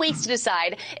 7 weeks to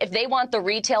decide if they want the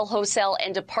retail, wholesale,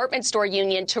 and department store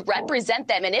union to represent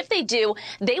them. And if they do,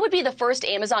 they would be the first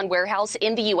Amazon warehouse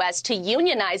in the U.S. to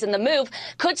unionize. And the move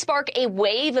could spark a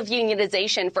wave of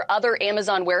unionization for other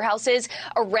Amazon warehouses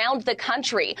around the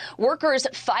country. Workers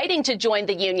fighting to join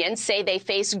the union say they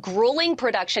face grueling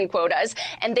production quotas,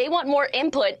 and they want more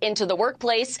input into the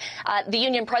workplace. The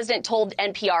union president told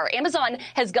NPR Amazon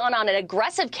has gone on an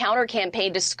aggressive counter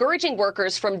campaign discouraging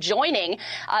workers from voting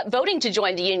to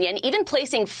join the union, even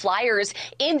placing flyers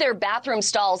in their bathroom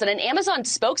stalls. And an Amazon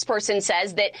spokesperson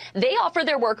says that they offer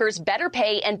their workers better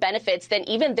pay and benefits than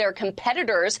even their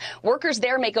competitors. Workers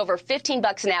there make over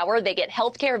 $15 an hour. They get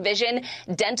healthcare, vision,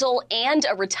 dental, and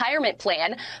a retirement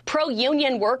plan.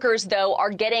 Pro-union workers, though, are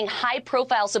getting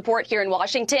high-profile support here in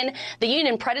Washington. The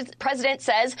union president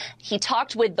says he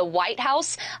talked with the White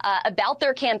House about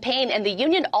their campaign, and the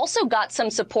union also got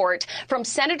some support from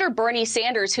Senator Bernie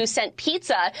Sanders, who sent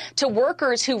pizza to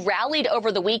workers who rallied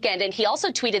over the weekend. And he also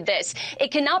tweeted this: "It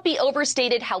cannot be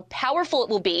overstated how powerful it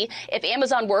will be if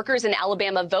Amazon workers in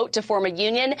Alabama vote to form a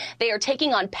union. They are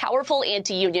taking on powerful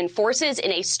anti-union forces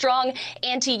in a strong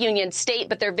anti-union state,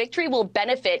 but their victory will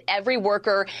benefit every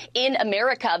worker in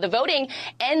America." The voting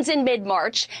ends in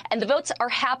mid-March, and the votes are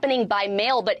happening by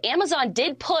mail, but Amazon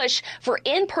did push for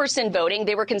in-person voting.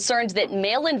 They were concerned that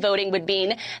mail-in voting would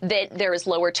mean that there is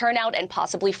lower turnout and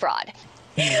possibly fraud.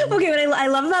 Okay, what I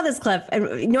love about this clip,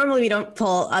 and normally we don't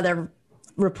pull other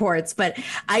reports, but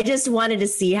I just wanted to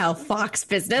see how Fox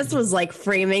Business was like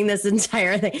framing this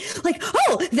entire thing. Like,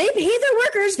 oh, they pay their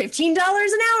workers $15 an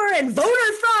hour and voter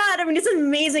fraud. I mean, it's an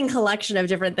amazing collection of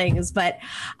different things, but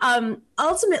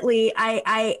ultimately,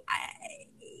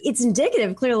 it's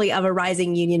indicative clearly of a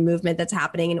rising union movement that's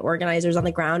happening and organizers on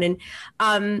the ground. And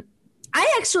I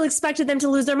actually expected them to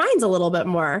lose their minds a little bit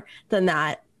more than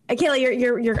that. Akela,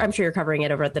 you're I'm sure you're covering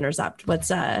it over at The Intercept. What's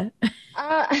Well,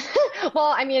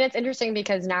 I mean, it's interesting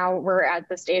because now we're at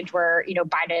the stage where,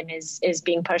 Biden is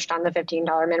being pushed on the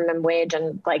 $15 minimum wage.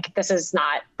 And like, this is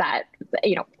not that,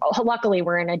 luckily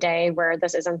we're in a day where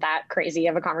this isn't that crazy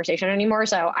of a conversation anymore.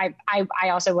 So I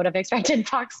also would have expected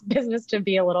Fox Business to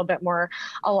be a little bit more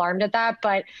alarmed at that.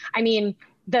 But I mean,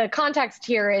 the context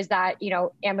here is that,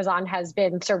 Amazon has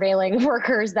been surveilling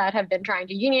workers that have been trying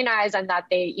to unionize, and that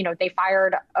they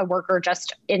fired a worker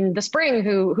just in the spring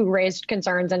who raised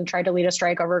concerns and tried to lead a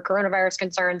strike over coronavirus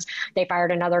concerns. They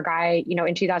fired another guy,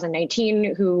 in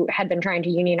 2019 who had been trying to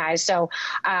unionize. So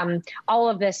all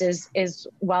of this is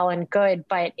well and good,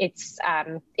 but it's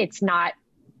not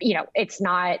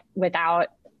without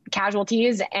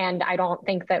casualties. And I don't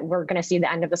think that we're going to see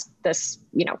the end of this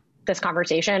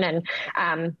conversation. And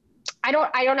I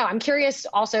don't know. I'm curious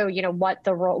also,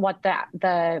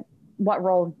 what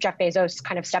role Jeff Bezos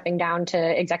kind of stepping down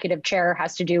to executive chair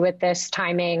has to do with this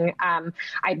timing.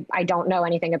 I don't know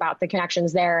anything about the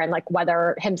connections there, and like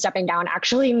whether him stepping down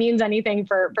actually means anything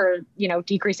for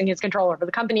decreasing his control over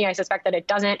the company. I suspect that it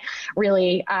doesn't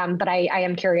really, but I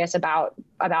am curious about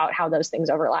how those things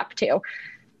overlap too.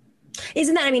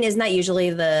 Isn't that usually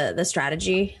the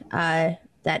strategy?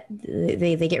 That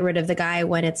they get rid of the guy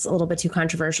when it's a little bit too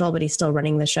controversial, but he's still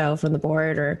running the show from the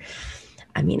board? Or,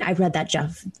 I mean, I read that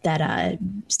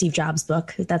Steve Jobs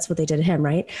book. That's what they did to him,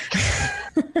 right?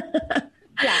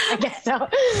 Yeah, I guess so.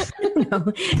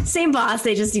 No, same boss.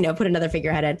 They just, put another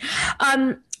figurehead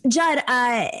in. Judd,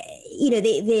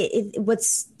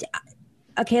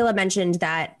 Akela mentioned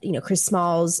that, Chris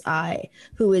Smalls,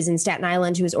 who is in Staten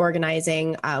Island, who was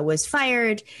organizing, was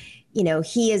fired.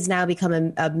 He has now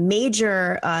become a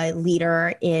major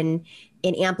leader in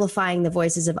amplifying the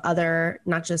voices of other,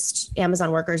 not just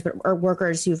Amazon workers, but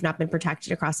workers who've not been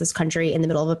protected across this country in the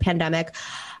middle of a pandemic.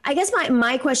 I guess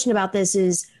my question about this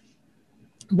is,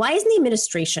 why isn't the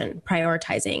administration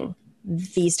prioritizing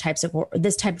this type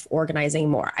of organizing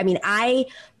more. I mean, I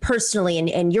personally,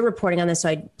 and you're reporting on this,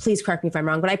 so please correct me if I'm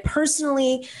wrong, but I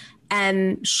personally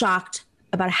am shocked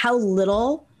about how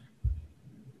little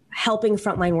helping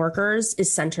frontline workers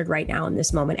is centered right now in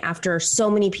this moment, after so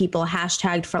many people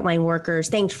hashtagged frontline workers,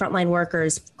 thanked frontline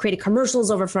workers, created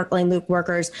commercials over frontline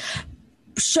workers,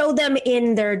 show them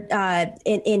in their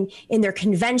in their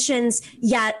conventions,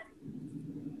 yet.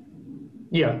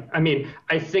 Yeah, I mean,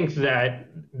 I think that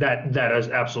is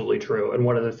absolutely true. And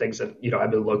one of the things that,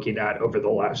 I've been looking at over the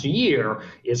last year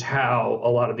is how a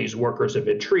lot of these workers have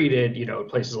been treated,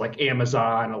 places like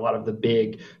Amazon, a lot of the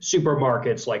big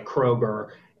supermarkets like Kroger.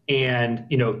 And,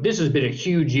 this has been a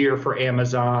huge year for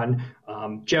Amazon.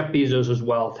 Jeff Bezos'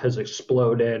 wealth has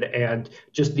exploded, and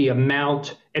just the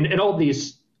amount and all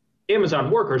these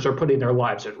Amazon workers are putting their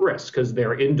lives at risk because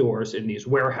they're indoors in these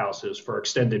warehouses for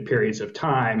extended periods of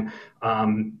time.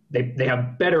 They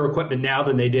have better equipment now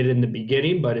than they did in the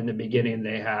beginning, but in the beginning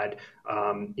they had,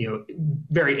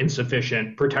 very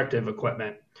insufficient protective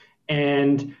equipment.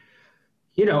 And,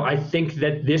 I think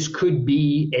that this could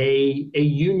be a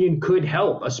union could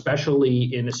help,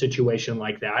 especially in a situation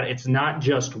like that. It's not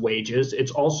just wages,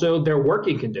 it's also their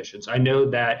working conditions. I know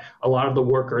that a lot of the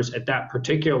workers at that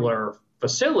particular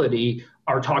facility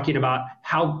are talking about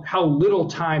how little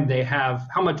time they have,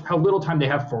 how little time they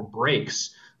have for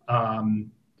breaks,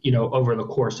 over the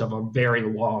course of a very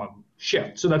long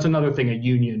shift. So that's another thing a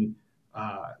union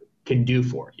can do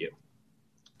for you.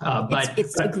 But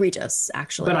it's egregious,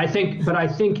 actually. But I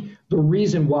think the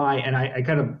reason why, and I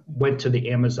kind of went to the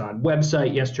Amazon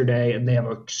website yesterday, and they have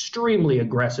an extremely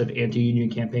aggressive anti-union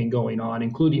campaign going on,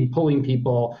 including pulling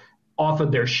people off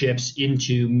of their shifts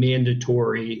into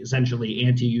mandatory, essentially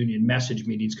anti-union message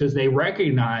meetings, because they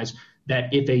recognize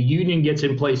that if a union gets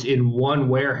in place in one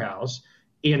warehouse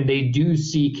and they do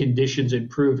see conditions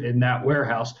improve in that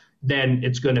warehouse, then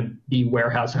it's going to be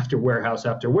warehouse after warehouse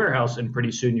after warehouse, and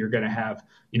pretty soon you're going to have,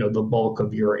 the bulk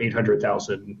of your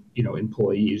 800,000,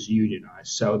 employees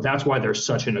unionized. So that's why there's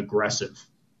such an aggressive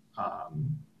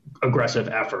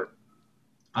effort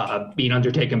being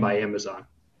undertaken by Amazon.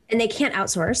 And they can't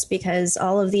outsource because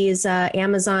all of these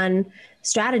Amazon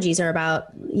strategies are about,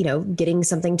 getting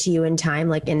something to you in time,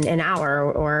 like in an hour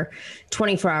or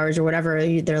 24 hours or whatever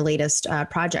their latest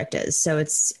project is. So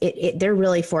they're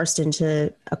really forced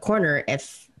into a corner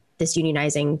if this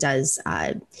unionizing does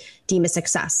deem a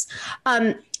success.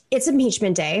 It's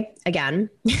impeachment day again.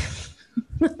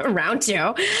 Round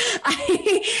two.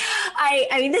 I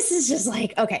mean, this is just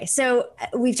like, okay, so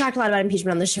we've talked a lot about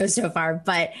impeachment on the show so far,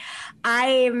 but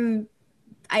I'm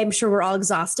sure we're all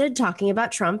exhausted talking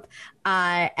about Trump,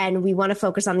 and we want to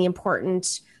focus on the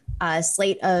important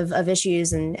slate of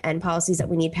issues and policies that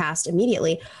we need passed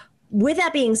immediately. With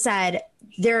that being said,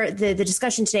 the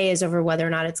discussion today is over whether or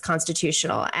not it's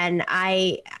constitutional, and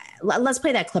let's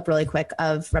play that clip really quick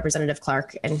of Representative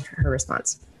Clark and her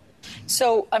response.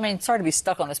 So, I mean, sorry to be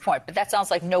stuck on this point, but that sounds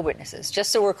like no witnesses,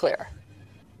 just so we're clear.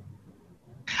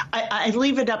 I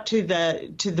leave it up to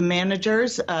the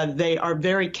managers. They are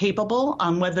very capable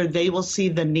on whether they will see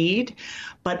the need.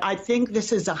 But I think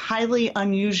this is a highly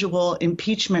unusual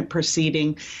impeachment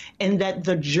proceeding in that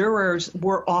the jurors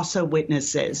were also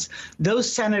witnesses.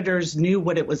 Those senators knew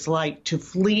what it was like to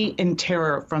flee in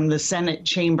terror from the Senate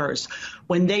chambers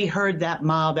when they heard that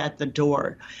mob at the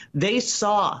door. They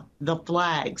saw the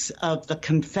flags of the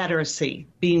Confederacy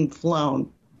being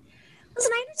flown.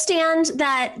 Listen, I understand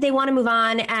that they want to move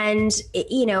on, and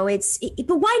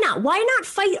but why not? Why not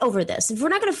fight over this? If we're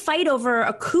not going to fight over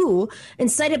a coup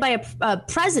incited by a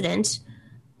president,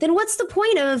 then what's the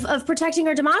point of protecting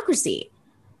our democracy?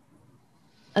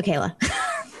 Akela,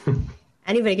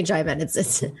 anybody can chime in.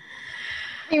 It's.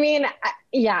 I mean,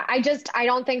 yeah, I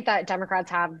don't think that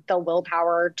Democrats have the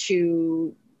willpower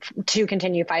to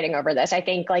continue fighting over this. I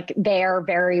think they're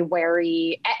very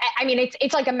wary. I mean,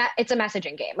 it's like it's a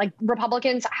messaging game. Like,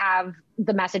 Republicans have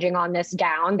the messaging on this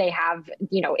down. They have,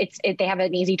 they have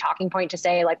an easy talking point to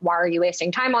say, like, why are you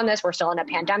wasting time on this? We're still in a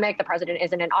pandemic. The president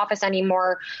isn't in office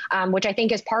anymore, which I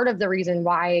think is part of the reason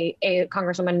why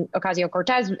Congresswoman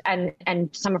Ocasio-Cortez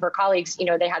and some of her colleagues,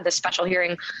 they had this special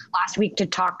hearing last week to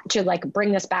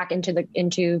bring this back into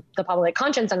the public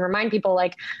conscience and remind people,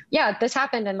 like, yeah, this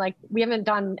happened, and we haven't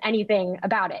done anything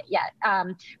about it yet.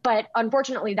 But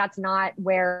unfortunately, that's not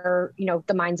where,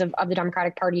 the minds of the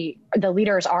Democratic Party, the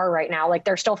leaders are right now.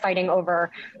 They're still fighting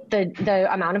over the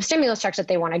amount of stimulus checks that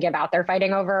they want to give out. They're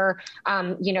fighting over,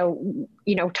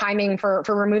 timing for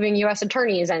removing U.S.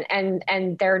 attorneys,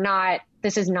 and they're not.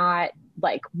 This is not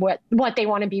like what they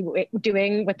want to be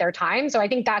doing with their time. So I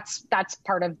think that's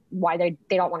part of why they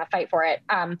don't want to fight for it.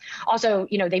 Also,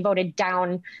 they voted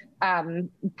down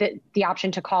the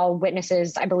option to call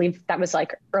witnesses. I believe that was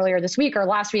like earlier this week or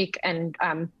last week. And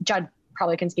Judd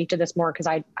probably can speak to this more because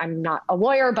I'm not a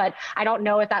lawyer, but I don't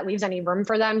know if that leaves any room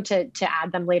for them to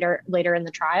add them later in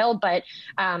the trial. But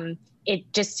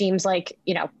it just seems like,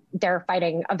 they're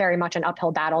fighting very much an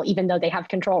uphill battle, even though they have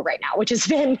control right now, which has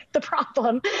been the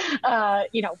problem,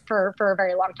 for a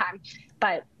very long time.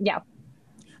 But yeah.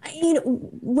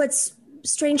 What's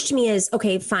strange to me is,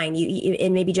 okay, fine. You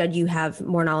and maybe Judd, you have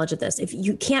more knowledge of this. If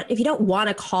you don't want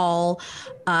to call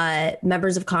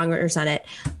members of Congress or Senate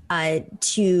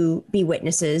to be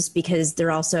witnesses because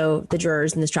they're also the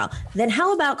jurors in this trial, then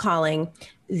how about calling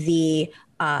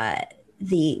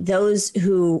those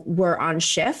who were on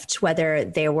shift, whether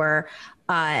they were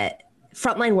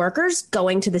frontline workers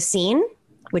going to the scene,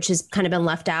 which has kind of been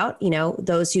left out,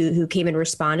 those who came and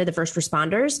responded, the first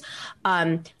responders,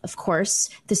 of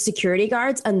course, the security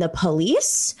guards and the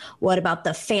police. What about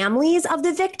the families of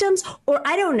the victims? Or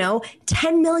I don't know,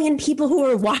 10 million people who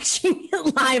are watching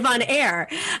it live on air.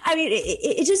 I mean,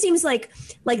 it just seems like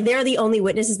they're the only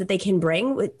witnesses that they can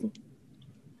bring.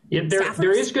 Yeah,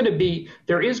 there is going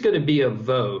to be a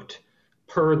vote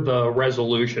per the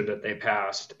resolution that they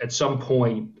passed at some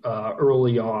point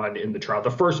early on in the trial. The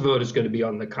first vote is going to be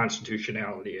on the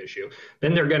constitutionality issue.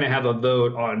 Then they're going to have a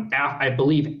vote on, I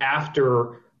believe,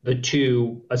 after the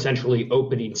two essentially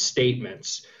opening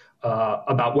statements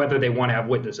about whether they want to have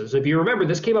witnesses. If you remember,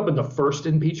 this came up in the first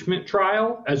impeachment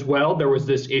trial as well. There was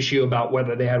this issue about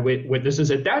whether they had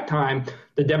witnesses. At that time,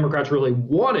 the Democrats really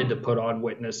wanted to put on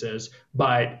witnesses,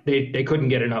 but they couldn't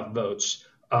get enough votes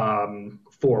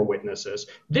for witnesses.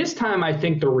 This time, I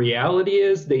think the reality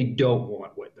is they don't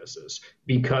want witnesses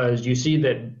because you see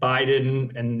that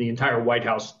Biden and the entire White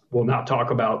House will not talk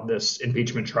about this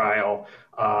impeachment trial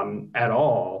at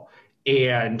all.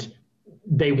 And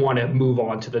they want to move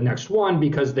on to the next one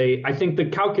because I think the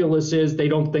calculus is they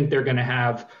don't think they're going to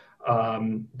have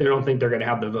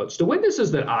the votes. The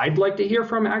witnesses that I'd like to hear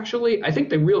from, actually, I think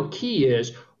the real key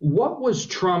is what was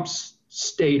Trump's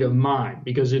state of mind?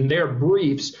 Because in their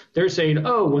briefs, they're saying,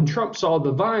 when Trump saw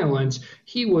the violence,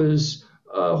 he was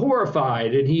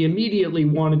horrified and he immediately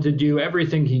wanted to do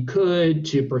everything he could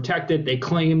to protect it. They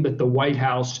claim that the White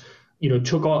House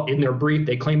took all in their brief.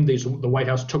 They claimed the White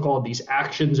House took all these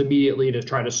actions immediately to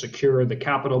try to secure the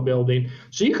Capitol building.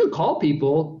 So you could call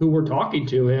people who were talking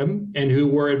to him and who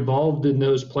were involved in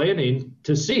those planning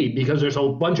to see, because there's a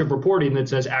bunch of reporting that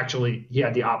says actually he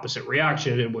had the opposite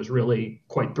reaction and was really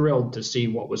quite thrilled to see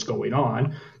what was going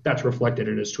on. That's reflected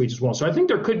in his tweets as well. So I think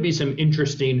there could be some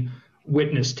interesting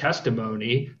witness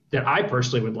testimony that I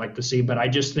personally would like to see, but I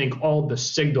just think all the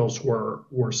signals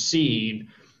we're seeing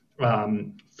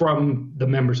from the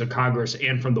members of Congress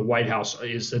and from the White House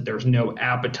is that there's no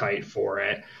appetite for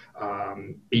it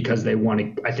because they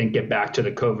want to, I think, get back to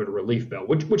the COVID relief bill,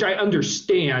 which I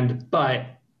understand, but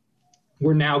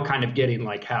we're now kind of getting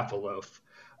like half a loaf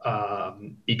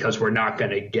because we're not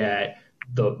going to get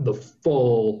the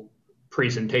full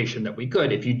presentation that we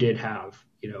could if you did have,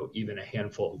 even a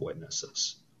handful of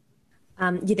witnesses.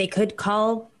 They could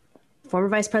call former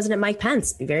Vice President Mike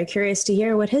Pence. Be very curious to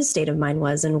hear what his state of mind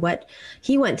was and what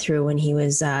he went through when he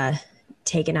was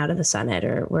taken out of the Senate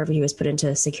or wherever he was put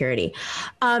into security.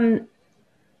 I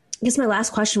guess my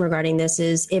last question regarding this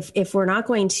is if we're not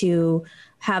going to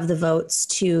have the votes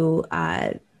to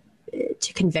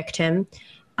convict him,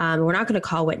 we're not going to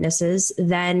call witnesses,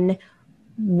 then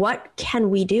what can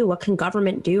we do? What can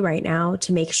government do right now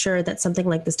to make sure that something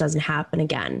like this doesn't happen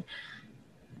again?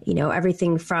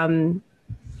 Everything from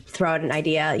throw out an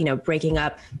idea, breaking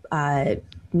up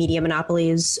media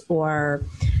monopolies or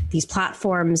these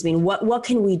platforms. I mean, what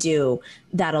can we do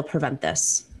that'll prevent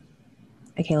this?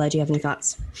 Akela, do you have any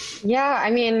thoughts? Yeah,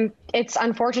 I mean, it's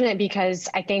unfortunate because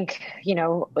I think,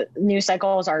 news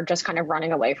cycles are just kind of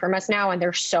running away from us now. And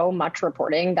there's so much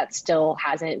reporting that still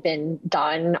hasn't been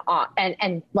done.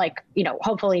 And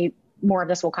hopefully more of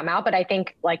this will come out. But I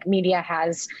think media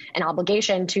has an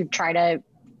obligation to try to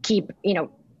keep,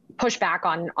 push back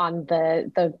on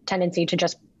the tendency to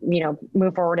just,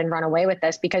 move forward and run away with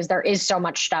this because there is so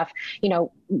much stuff,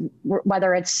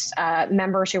 whether it's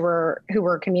members who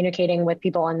were communicating with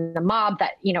people in the mob,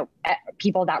 that,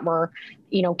 people that were,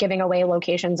 giving away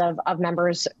locations of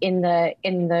members in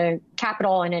the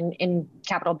Capitol and in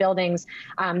Capitol buildings,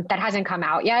 that hasn't come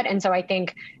out yet. And so I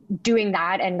think doing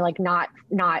that and not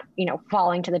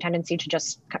falling to the tendency to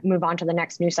just move on to the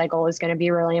next news cycle is going to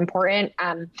be really important.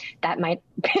 That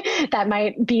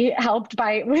might be helped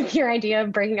with your idea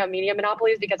of breaking up media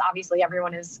monopolies, because obviously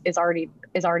everyone is already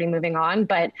moving on.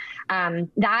 But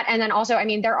that, and then also,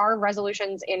 there are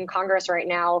resolutions in Congress right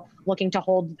now looking to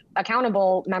hold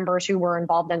accountable members who were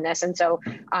involved in this. And so,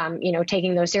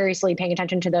 taking those seriously, paying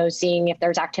attention to those, seeing if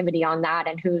there's activity on that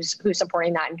and who's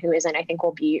supporting that and who isn't, I think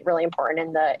will be really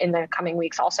important in the coming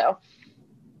weeks also.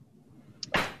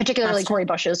 Particularly Cori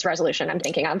Bush's resolution, I'm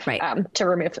thinking of, right, to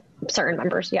remove certain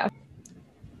members. Yeah.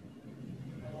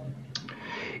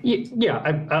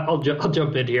 Yeah, I'll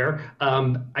jump in here.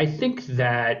 I think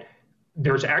that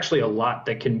there's actually a lot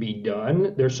that can be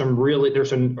done. There's a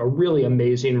really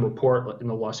amazing report in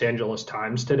the Los Angeles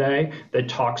Times today that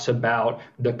talks about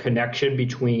the connection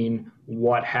between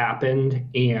what happened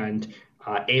and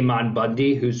Amon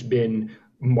Bundy, who's been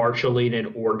marshaling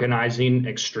and organizing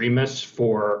extremists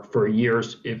for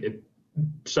years. If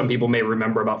some people may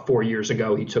remember, about 4 years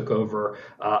ago, he took over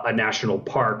a national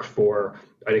park for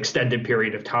an extended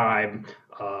period of time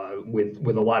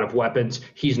with a lot of weapons.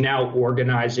 He's now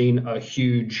organizing a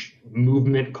huge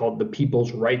movement called the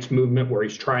People's Rights Movement, where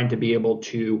he's trying to be able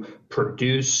to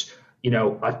produce,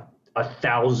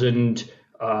 1,000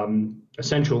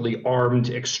 essentially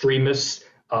armed extremists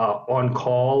on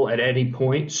call at any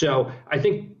point. So I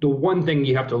think the one thing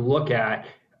you have to look at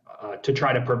to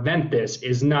try to prevent this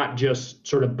is not just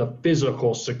sort of the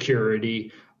physical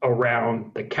security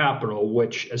around the Capitol,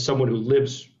 which, as someone who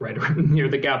lives right near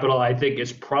the Capitol, I think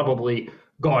is probably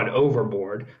gone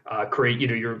overboard.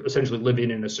 You're essentially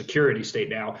living in a security state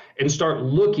now, and start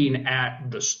looking at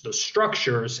the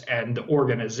structures and the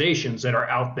organizations that are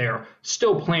out there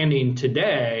still planning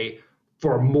today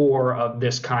for more of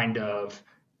this kind of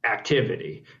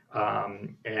activity.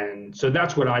 And so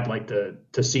that's what I'd like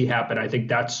to see happen. I think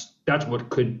that's what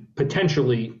could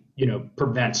potentially,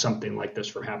 prevent something like this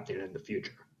from happening in the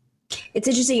future. It's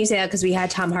interesting you say that, because we had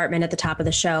Thom Hartmann at the top of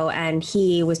the show, and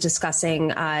he was discussing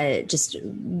just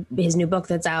his new book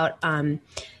that's out. And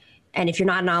if you're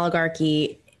not an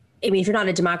oligarchy, if you're not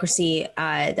a democracy,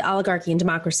 the oligarchy and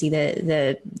democracy,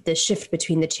 the shift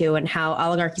between the two, and how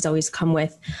oligarchies always come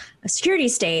with a security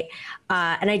state.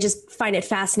 And I just find it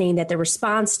fascinating that the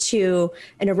response to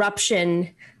an eruption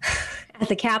at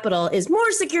the Capitol is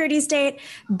more security state,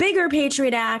 bigger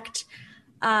Patriot Act,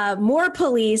 more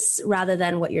police, rather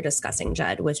than what you're discussing,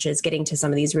 Judd, which is getting to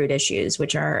some of these root issues,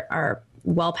 which are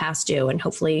well past due. And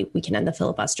hopefully we can end the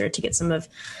filibuster to get some of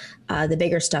the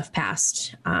bigger stuff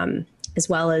passed, as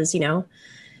well as,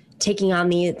 taking on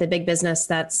the big business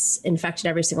that's infected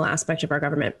every single aspect of our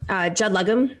government. Judd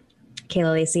Legum,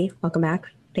 Akela, Lacy, welcome back.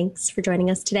 Thanks for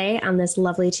joining us today on this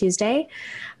lovely Tuesday.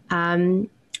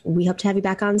 We hope to have you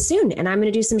back on soon. And I'm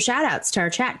going to do some shout outs to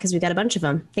our chat, because we've got a bunch of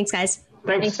them. Thanks, guys.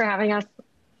 Thanks for having us.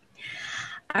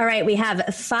 All right, we have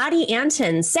Fadi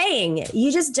Anton saying,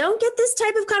 you just don't get this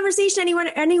type of conversation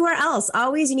anywhere else.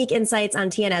 Always unique insights on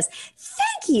TNS.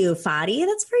 Thank you, Fadi.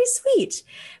 That's very sweet.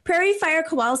 Prairie Fire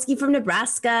Kowalski from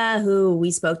Nebraska, who we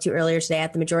spoke to earlier today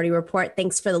at the Majority Report.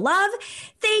 Thanks for the love.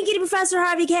 Thank you to Professor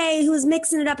Harvey K., who is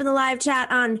mixing it up in the live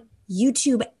chat on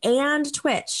YouTube and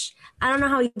Twitch. I don't know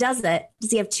how he does it. Does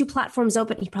he have two platforms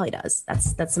open? He probably does.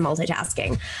 That's some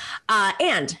multitasking.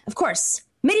 And, of course,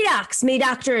 Midi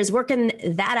Doctor is working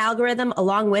that algorithm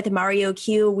along with Mario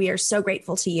Q. We are so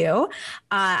grateful to you.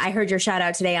 I heard your shout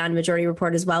out today on Majority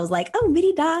Report as well. I was like, oh,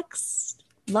 Midi Docs,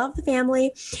 love the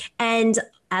family. And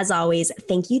as always,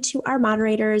 thank you to our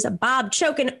moderators, Bob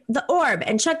Chokin, The Orb,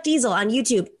 and Chuck Diesel on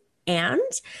YouTube, and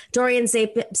Dorian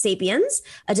Sapiens,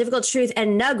 A Difficult Truth,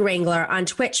 and Nug Wrangler on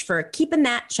Twitch for keeping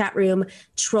that chat room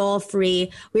troll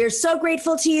free. We are so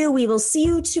grateful to you. We will see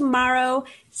you tomorrow,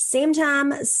 same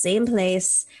time, same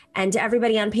place. And to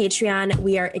everybody on Patreon,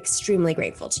 we are extremely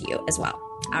grateful to you as well.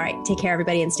 All right, take care,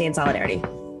 everybody, and stay in solidarity.